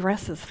he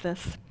addresses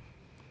this.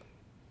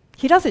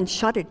 He doesn't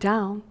shut it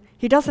down.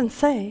 He doesn't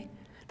say,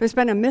 there's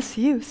been a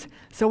misuse,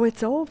 so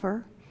it's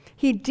over.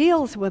 He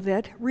deals with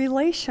it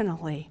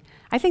relationally.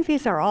 I think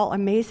these are all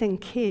amazing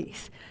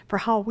keys for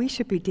how we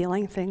should be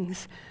dealing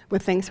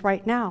with things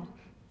right now.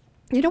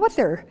 You know what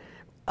their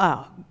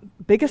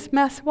biggest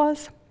mess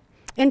was?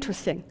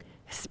 Interesting.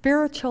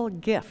 Spiritual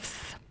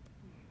gifts.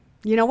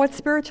 You know what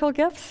spiritual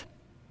gifts?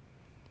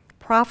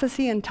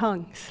 Prophecy and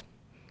tongues.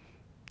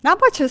 Not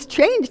much has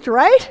changed,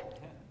 right?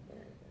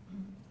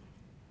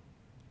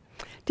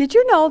 Did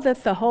you know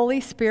that the Holy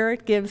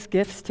Spirit gives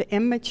gifts to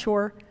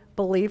immature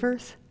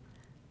believers?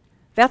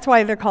 That's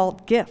why they're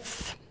called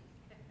gifts.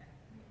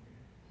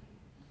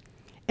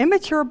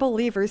 Immature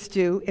believers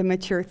do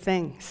immature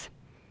things.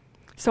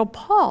 So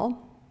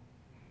Paul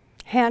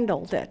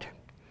handled it.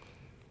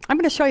 I'm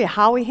going to show you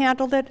how he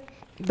handled it.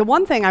 The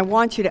one thing I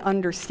want you to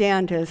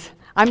understand is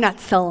I'm not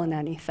selling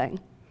anything.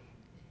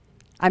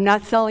 I'm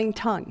not selling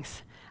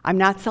tongues. I'm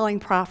not selling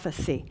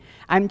prophecy.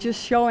 I'm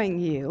just showing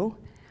you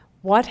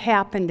what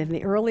happened in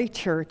the early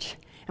church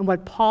and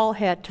what Paul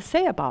had to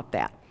say about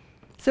that.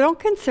 So don't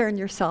concern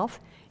yourself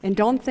and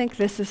don't think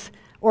this is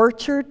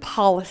orchard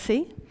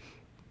policy.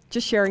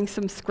 Just sharing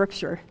some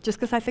scripture, just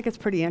because I think it's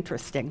pretty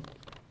interesting.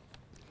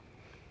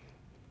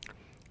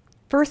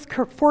 1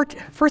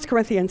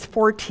 Corinthians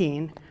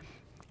 14,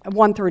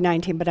 1 through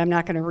 19, but I'm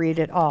not going to read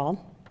it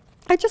all.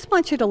 I just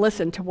want you to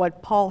listen to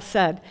what Paul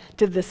said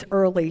to this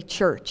early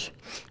church.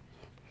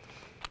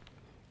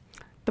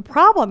 The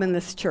problem in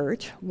this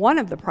church, one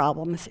of the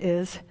problems,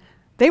 is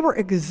they were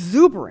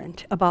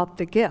exuberant about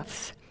the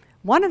gifts.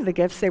 One of the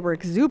gifts they were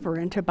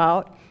exuberant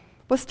about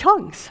was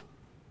tongues.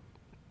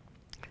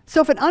 So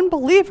if an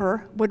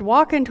unbeliever would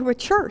walk into a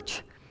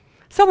church,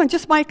 someone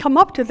just might come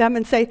up to them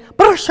and say,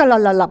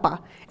 "Brashalalaba,"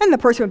 and the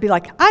person would be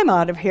like, "I'm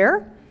out of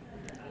here."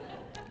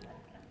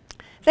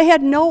 They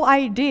had no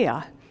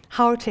idea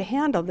how to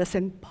handle this,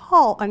 and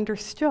Paul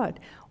understood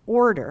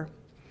order.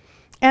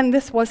 And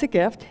this was a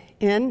gift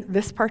in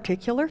this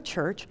particular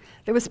church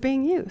that was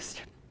being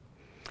used.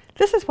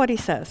 This is what he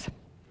says.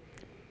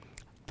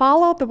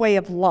 Follow the way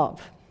of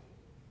love.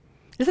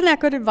 Isn't that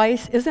good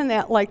advice? Isn't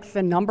that like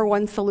the number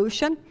one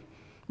solution?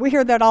 We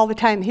hear that all the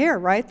time here,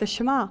 right? The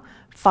Shema.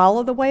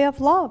 Follow the way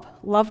of love.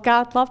 Love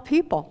God, love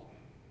people.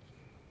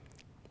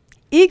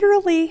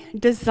 Eagerly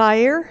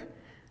desire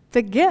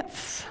the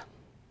gifts.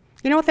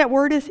 You know what that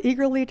word is,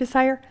 eagerly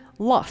desire?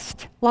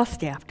 Lust.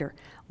 Lust after.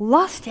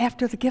 Lust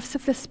after the gifts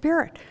of the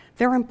Spirit.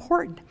 They're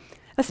important,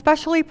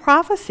 especially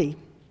prophecy.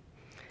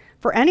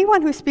 For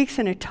anyone who speaks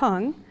in a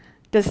tongue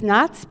does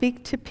not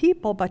speak to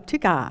people but to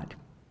God.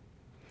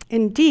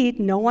 Indeed,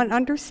 no one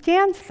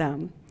understands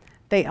them.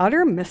 They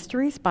utter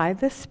mysteries by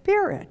the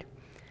Spirit.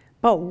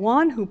 But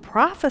one who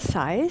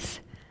prophesies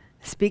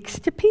speaks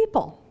to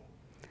people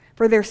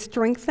for their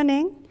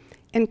strengthening,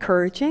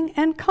 encouraging,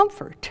 and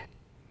comfort.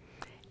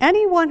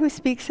 Anyone who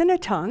speaks in a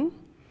tongue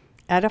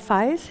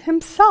edifies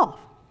himself,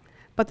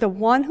 but the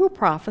one who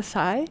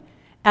prophesies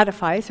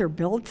edifies or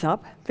builds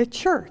up the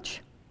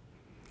church.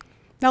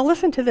 Now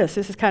listen to this.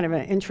 This is kind of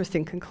an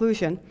interesting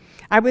conclusion.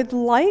 I would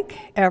like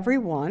every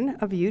one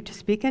of you to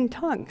speak in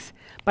tongues,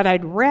 but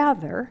I'd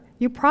rather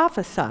you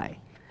prophesy.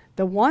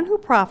 The one who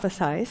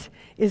prophesies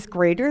is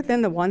greater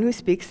than the one who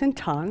speaks in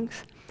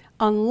tongues,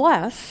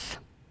 unless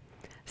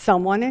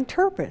someone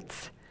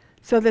interprets,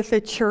 so that the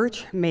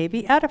church may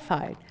be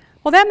edified.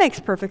 Well, that makes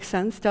perfect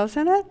sense,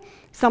 doesn't it?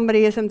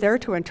 Somebody isn't there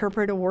to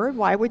interpret a word.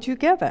 Why would you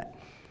give it?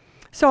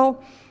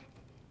 So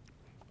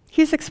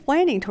he's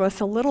explaining to us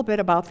a little bit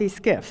about these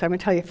gifts. I'm going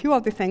to tell you a few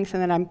other things,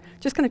 and then I'm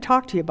just going to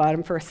talk to you about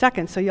them for a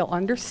second so you'll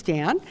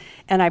understand.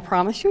 And I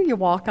promise you, you'll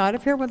walk out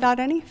of here without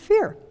any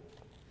fear.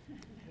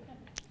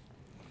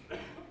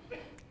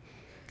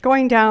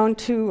 Going down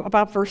to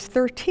about verse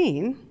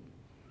 13,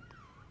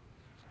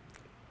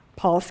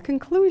 Paul's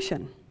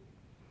conclusion.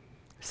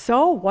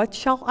 So what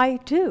shall I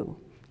do?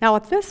 Now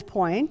at this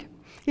point,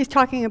 he's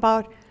talking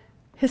about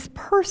his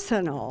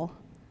personal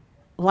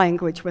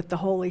language with the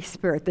Holy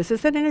Spirit. This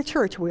isn't in a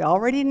church, we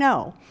already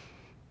know.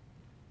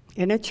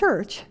 In a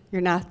church,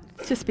 you're not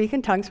to speak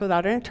in tongues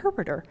without an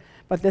interpreter.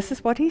 But this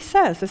is what he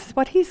says. This is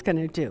what he's going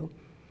to do.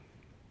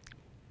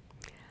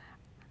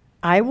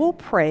 I will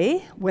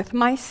pray with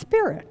my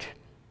spirit.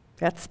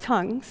 That's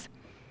tongues.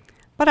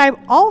 But I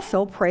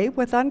also pray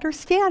with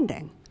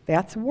understanding.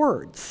 That's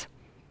words.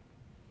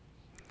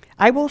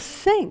 I will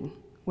sing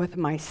with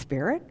my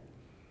spirit,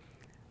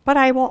 but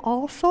I will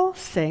also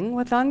sing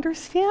with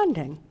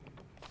understanding.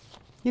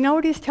 You know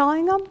what he's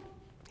telling them?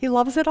 He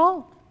loves it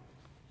all.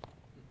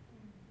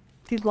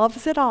 He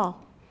loves it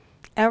all.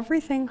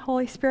 Everything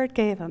Holy Spirit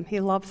gave him, he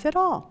loves it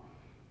all.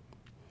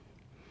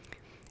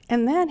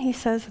 And then he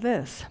says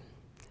this,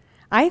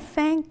 I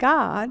thank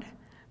God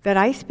that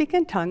I speak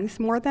in tongues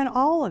more than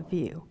all of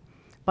you.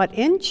 But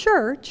in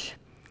church,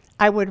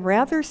 I would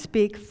rather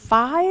speak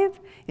 5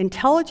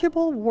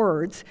 intelligible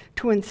words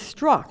to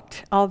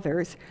instruct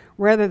others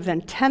rather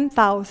than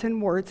 10,000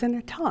 words in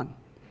a tongue.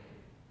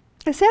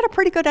 Is that a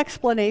pretty good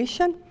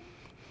explanation?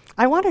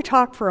 I want to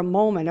talk for a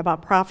moment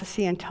about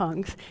prophecy and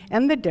tongues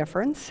and the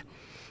difference.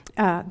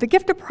 The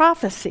gift of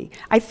prophecy.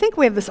 I think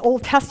we have this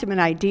Old Testament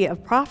idea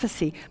of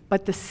prophecy,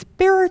 but the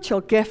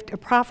spiritual gift of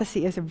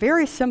prophecy is a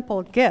very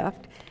simple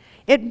gift.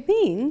 It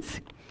means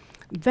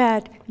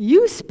that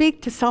you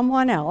speak to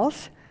someone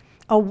else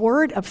a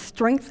word of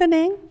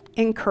strengthening,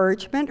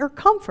 encouragement, or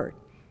comfort.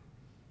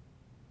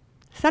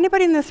 Does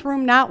anybody in this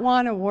room not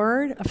want a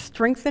word of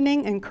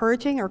strengthening,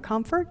 encouraging, or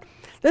comfort?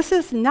 This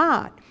is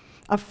not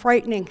a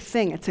frightening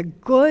thing. It's a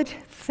good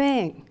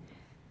thing.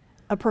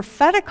 A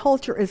prophetic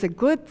culture is a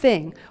good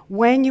thing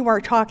when you are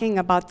talking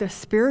about the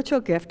spiritual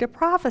gift of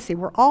prophecy.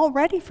 We're all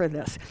ready for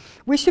this.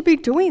 We should be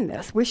doing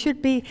this. We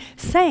should be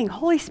saying,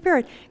 Holy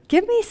Spirit,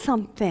 give me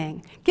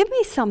something. Give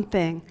me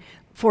something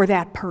for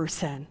that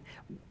person.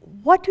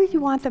 What do you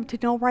want them to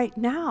know right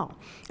now?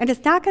 And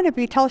it's not going to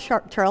be, tell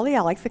Charlie I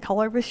like the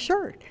color of his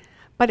shirt.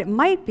 But it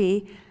might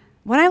be,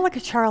 when I look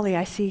at Charlie,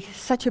 I see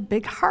such a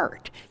big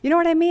heart. You know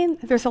what I mean?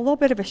 There's a little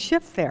bit of a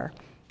shift there.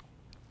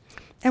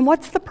 And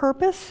what's the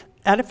purpose?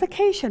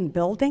 Edification,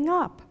 building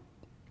up.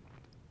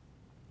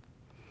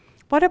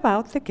 What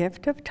about the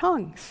gift of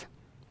tongues?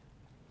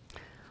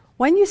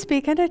 When you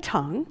speak in a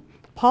tongue,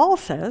 Paul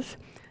says,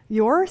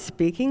 you're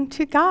speaking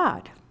to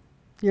God.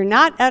 You're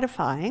not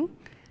edifying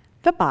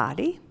the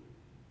body,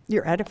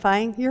 you're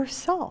edifying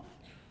yourself.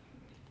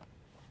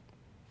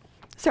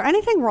 Is there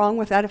anything wrong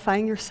with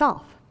edifying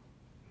yourself?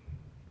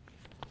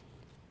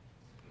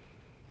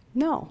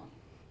 No.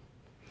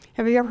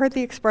 Have you ever heard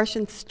the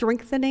expression,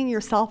 strengthening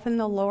yourself in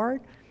the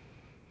Lord?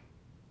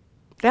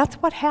 That's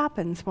what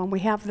happens when we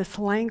have this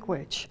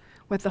language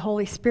with the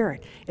Holy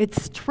Spirit. It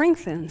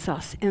strengthens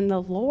us in the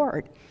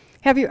Lord.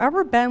 Have you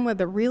ever been with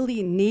a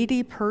really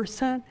needy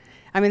person?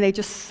 I mean, they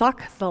just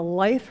suck the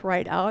life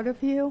right out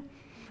of you.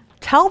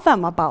 Tell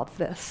them about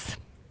this.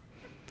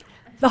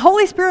 The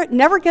Holy Spirit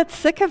never gets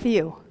sick of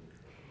you.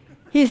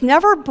 He's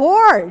never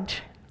bored.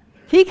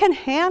 He can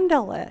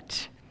handle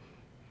it.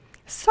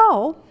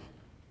 So,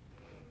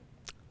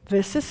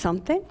 this is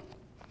something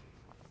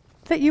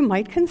that you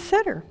might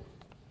consider.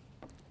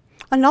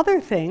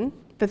 Another thing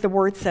that the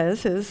word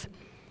says is,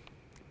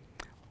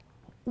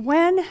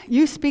 when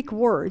you speak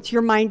words,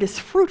 your mind is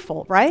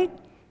fruitful, right?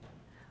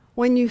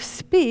 When you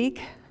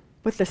speak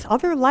with this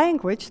other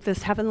language,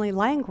 this heavenly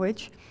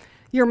language,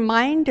 your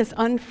mind is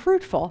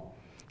unfruitful.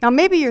 Now,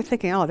 maybe you're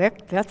thinking, oh,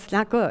 that's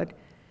not good.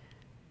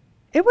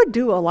 It would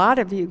do a lot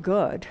of you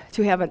good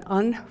to have an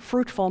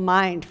unfruitful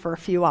mind for a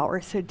few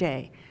hours a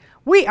day.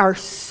 We are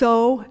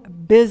so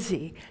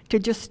busy to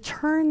just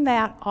turn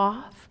that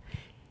off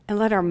and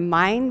let our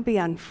mind be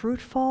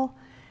unfruitful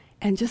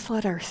and just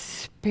let our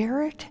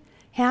spirit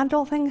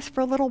handle things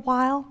for a little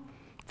while.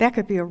 That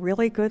could be a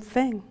really good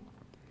thing.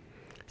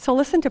 So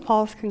listen to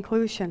Paul's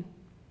conclusion.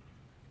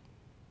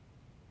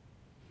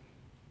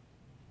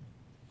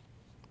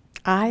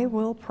 I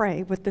will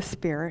pray with the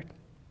Spirit,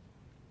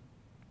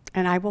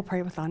 and I will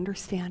pray with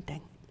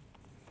understanding.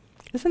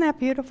 Isn't that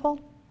beautiful?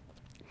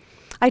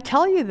 I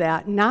tell you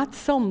that not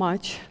so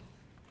much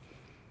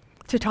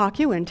to talk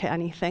you into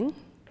anything,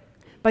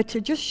 but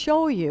to just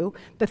show you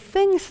the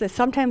things that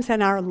sometimes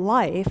in our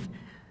life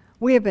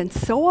we have been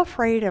so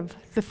afraid of,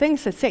 the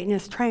things that Satan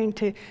is trying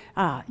to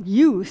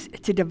use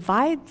to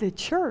divide the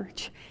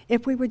church,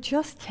 if we would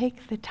just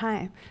take the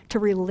time to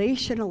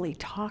relationally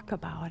talk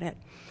about it.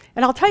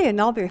 And I'll tell you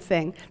another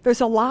thing.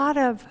 There's a lot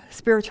of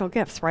spiritual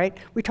gifts, right?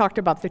 We talked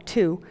about the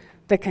two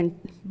that can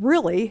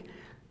really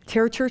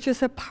tear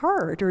churches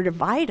apart or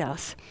divide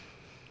us.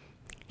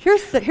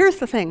 Here's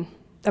the thing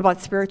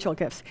about spiritual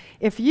gifts.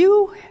 If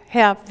you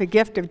have the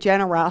gift of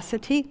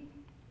generosity,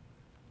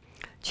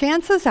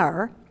 chances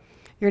are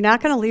you're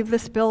not going to leave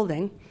this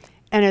building,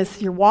 and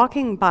as you're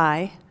walking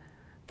by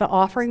the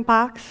offering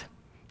box,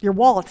 your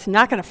wallet's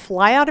not going to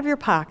fly out of your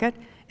pocket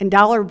and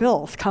dollar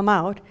bills come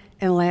out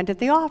and land at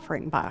the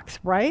offering box,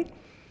 right?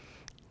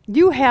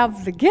 You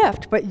have the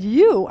gift, but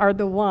you are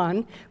the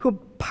one who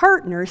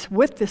partners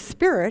with the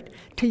Spirit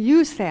to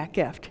use that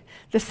gift.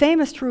 The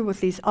same is true with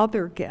these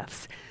other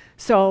gifts.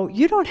 So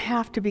you don't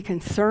have to be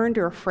concerned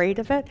or afraid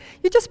of it.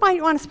 You just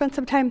might want to spend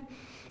some time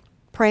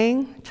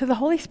praying to the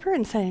Holy Spirit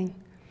and saying,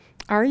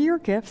 are your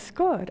gifts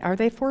good? Are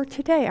they for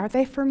today? Are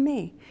they for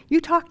me? You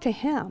talk to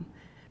Him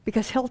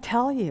because He'll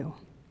tell you.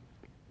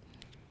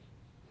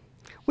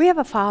 We have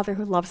a Father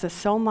who loves us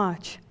so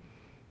much,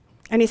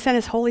 and He sent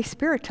His Holy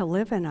Spirit to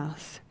live in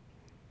us.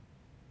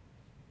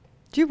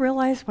 Do you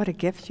realize what a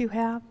gift you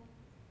have?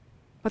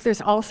 But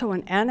there's also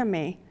an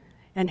enemy,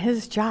 and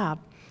his job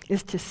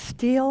is to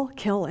steal,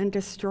 kill, and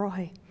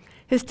destroy.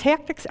 His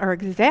tactics are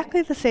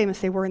exactly the same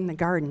as they were in the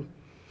garden.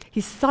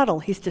 He's subtle,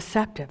 he's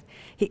deceptive.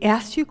 He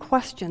asks you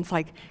questions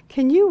like,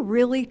 can you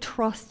really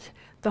trust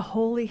the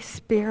Holy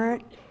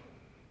Spirit?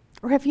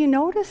 Or have you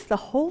noticed the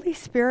Holy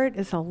Spirit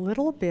is a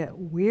little bit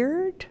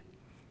weird?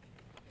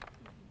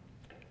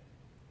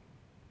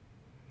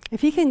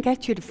 If he can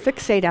get you to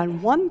fixate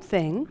on one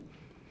thing,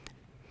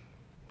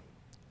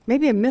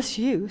 maybe a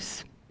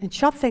misuse, and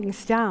shut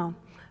things down,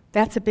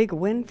 that's a big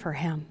win for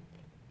him.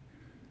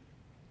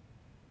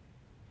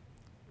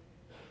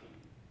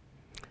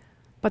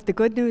 But the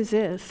good news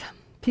is,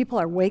 people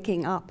are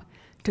waking up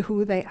to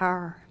who they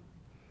are.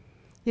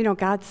 You know,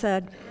 God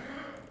said,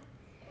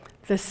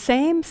 the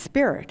same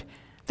Spirit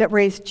that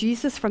raised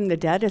Jesus from the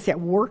dead is at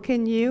work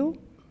in you.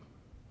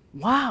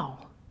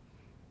 Wow,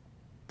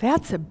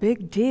 that's a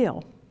big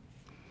deal.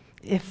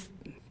 If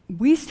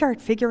we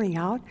start figuring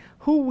out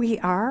who we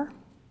are,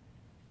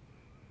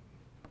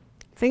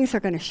 things are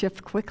going to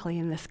shift quickly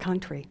in this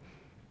country.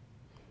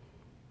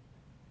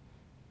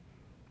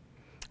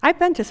 I've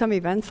been to some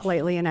events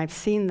lately, and I've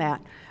seen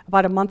that.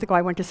 About a month ago,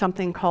 I went to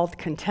something called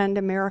Contend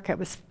America.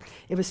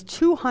 It was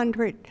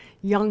 200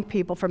 young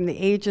people from the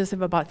ages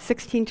of about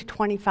 16 to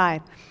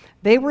 25.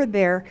 They were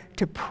there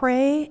to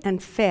pray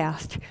and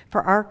fast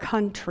for our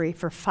country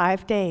for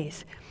 5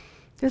 days.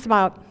 There's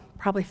about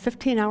probably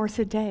 15 hours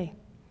a day.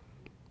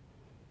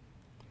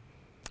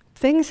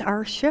 Things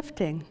are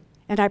shifting,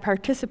 and I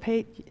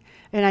participate,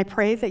 and I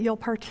pray that you'll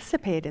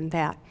participate in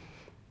that.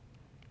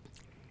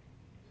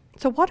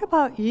 So what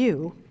about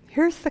you?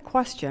 Here's the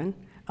question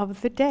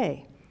of the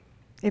day.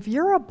 If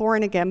you're a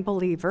born-again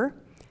believer,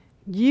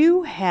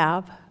 you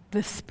have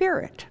the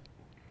Spirit.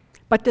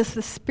 But does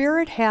the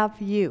Spirit have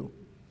you?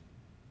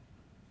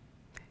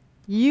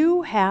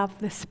 You have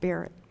the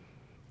Spirit.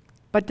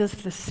 But does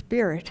the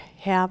Spirit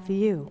have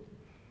you?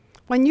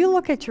 When you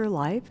look at your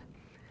life,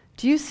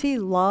 do you see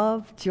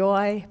love,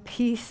 joy,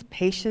 peace,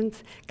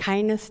 patience,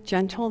 kindness,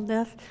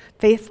 gentleness,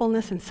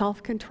 faithfulness, and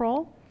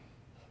self-control?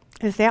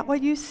 Is that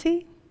what you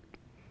see?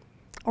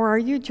 Or are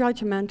you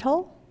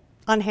judgmental,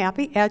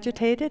 unhappy,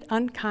 agitated,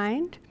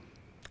 unkind,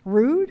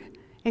 rude,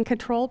 and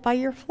controlled by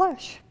your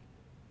flesh?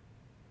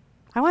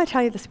 I want to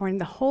tell you this morning,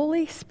 the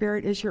Holy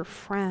Spirit is your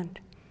friend,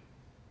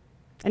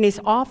 and He's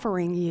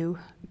offering you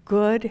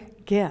good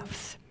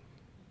gifts.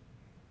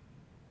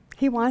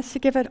 He wants to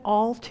give it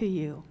all to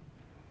you.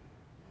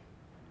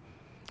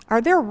 Are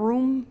there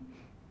rooms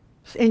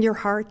in your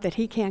heart that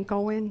He can't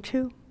go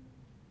into?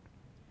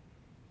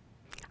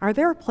 Are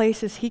there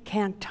places He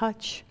can't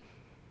touch?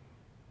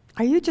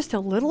 Are you just a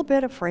little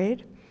bit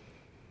afraid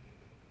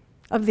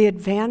of the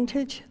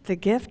advantage, the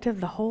gift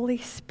of the Holy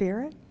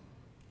Spirit?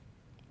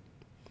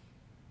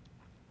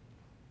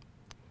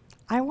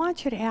 I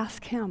want you to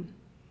ask Him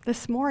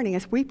this morning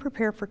as we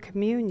prepare for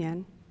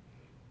communion.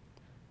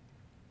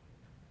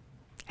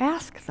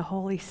 Ask the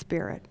Holy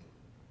Spirit,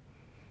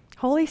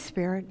 Holy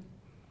Spirit,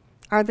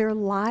 are there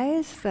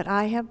lies that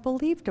I have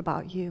believed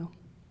about you?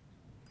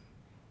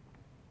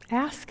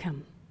 Ask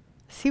Him.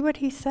 See what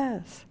He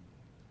says.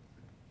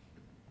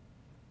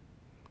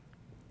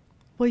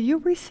 Will you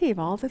receive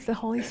all that the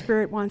Holy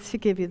Spirit wants to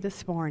give you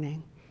this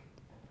morning?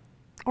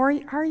 Or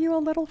are you a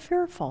little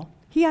fearful?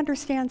 He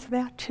understands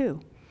that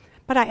too.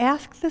 But I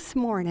ask this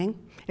morning,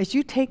 as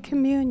you take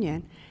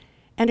communion,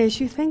 and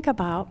as you think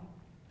about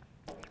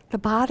the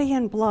body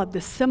and blood, the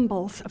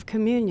symbols of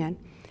communion,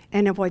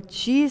 and of what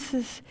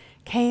Jesus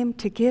came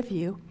to give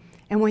you,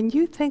 and when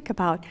you think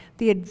about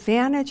the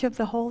advantage of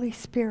the Holy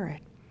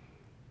Spirit,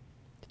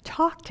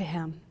 talk to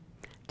Him.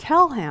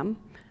 Tell Him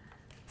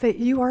that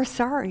you are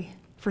sorry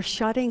for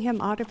shutting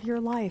Him out of your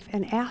life,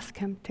 and ask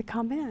Him to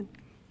come in.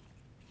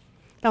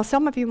 Now,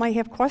 some of you might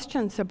have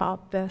questions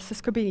about this.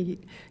 This could be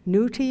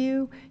new to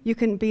you. You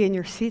can be in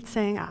your seat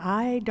saying,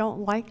 I don't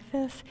like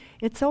this.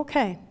 It's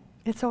okay.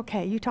 It's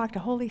okay. You talk to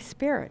Holy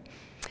Spirit.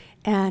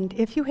 And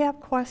if you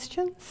have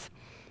questions,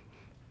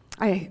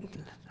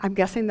 I'm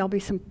guessing there'll be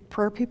some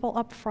prayer people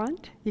up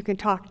front. You can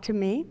talk to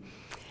me.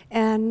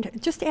 And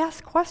just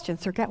ask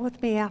questions or get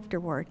with me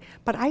afterward.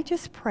 But I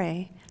just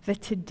pray that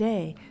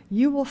today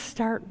you will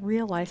start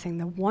realizing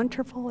the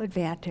wonderful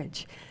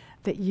advantage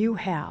that you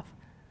have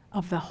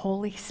of the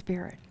Holy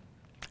Spirit.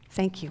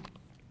 Thank you.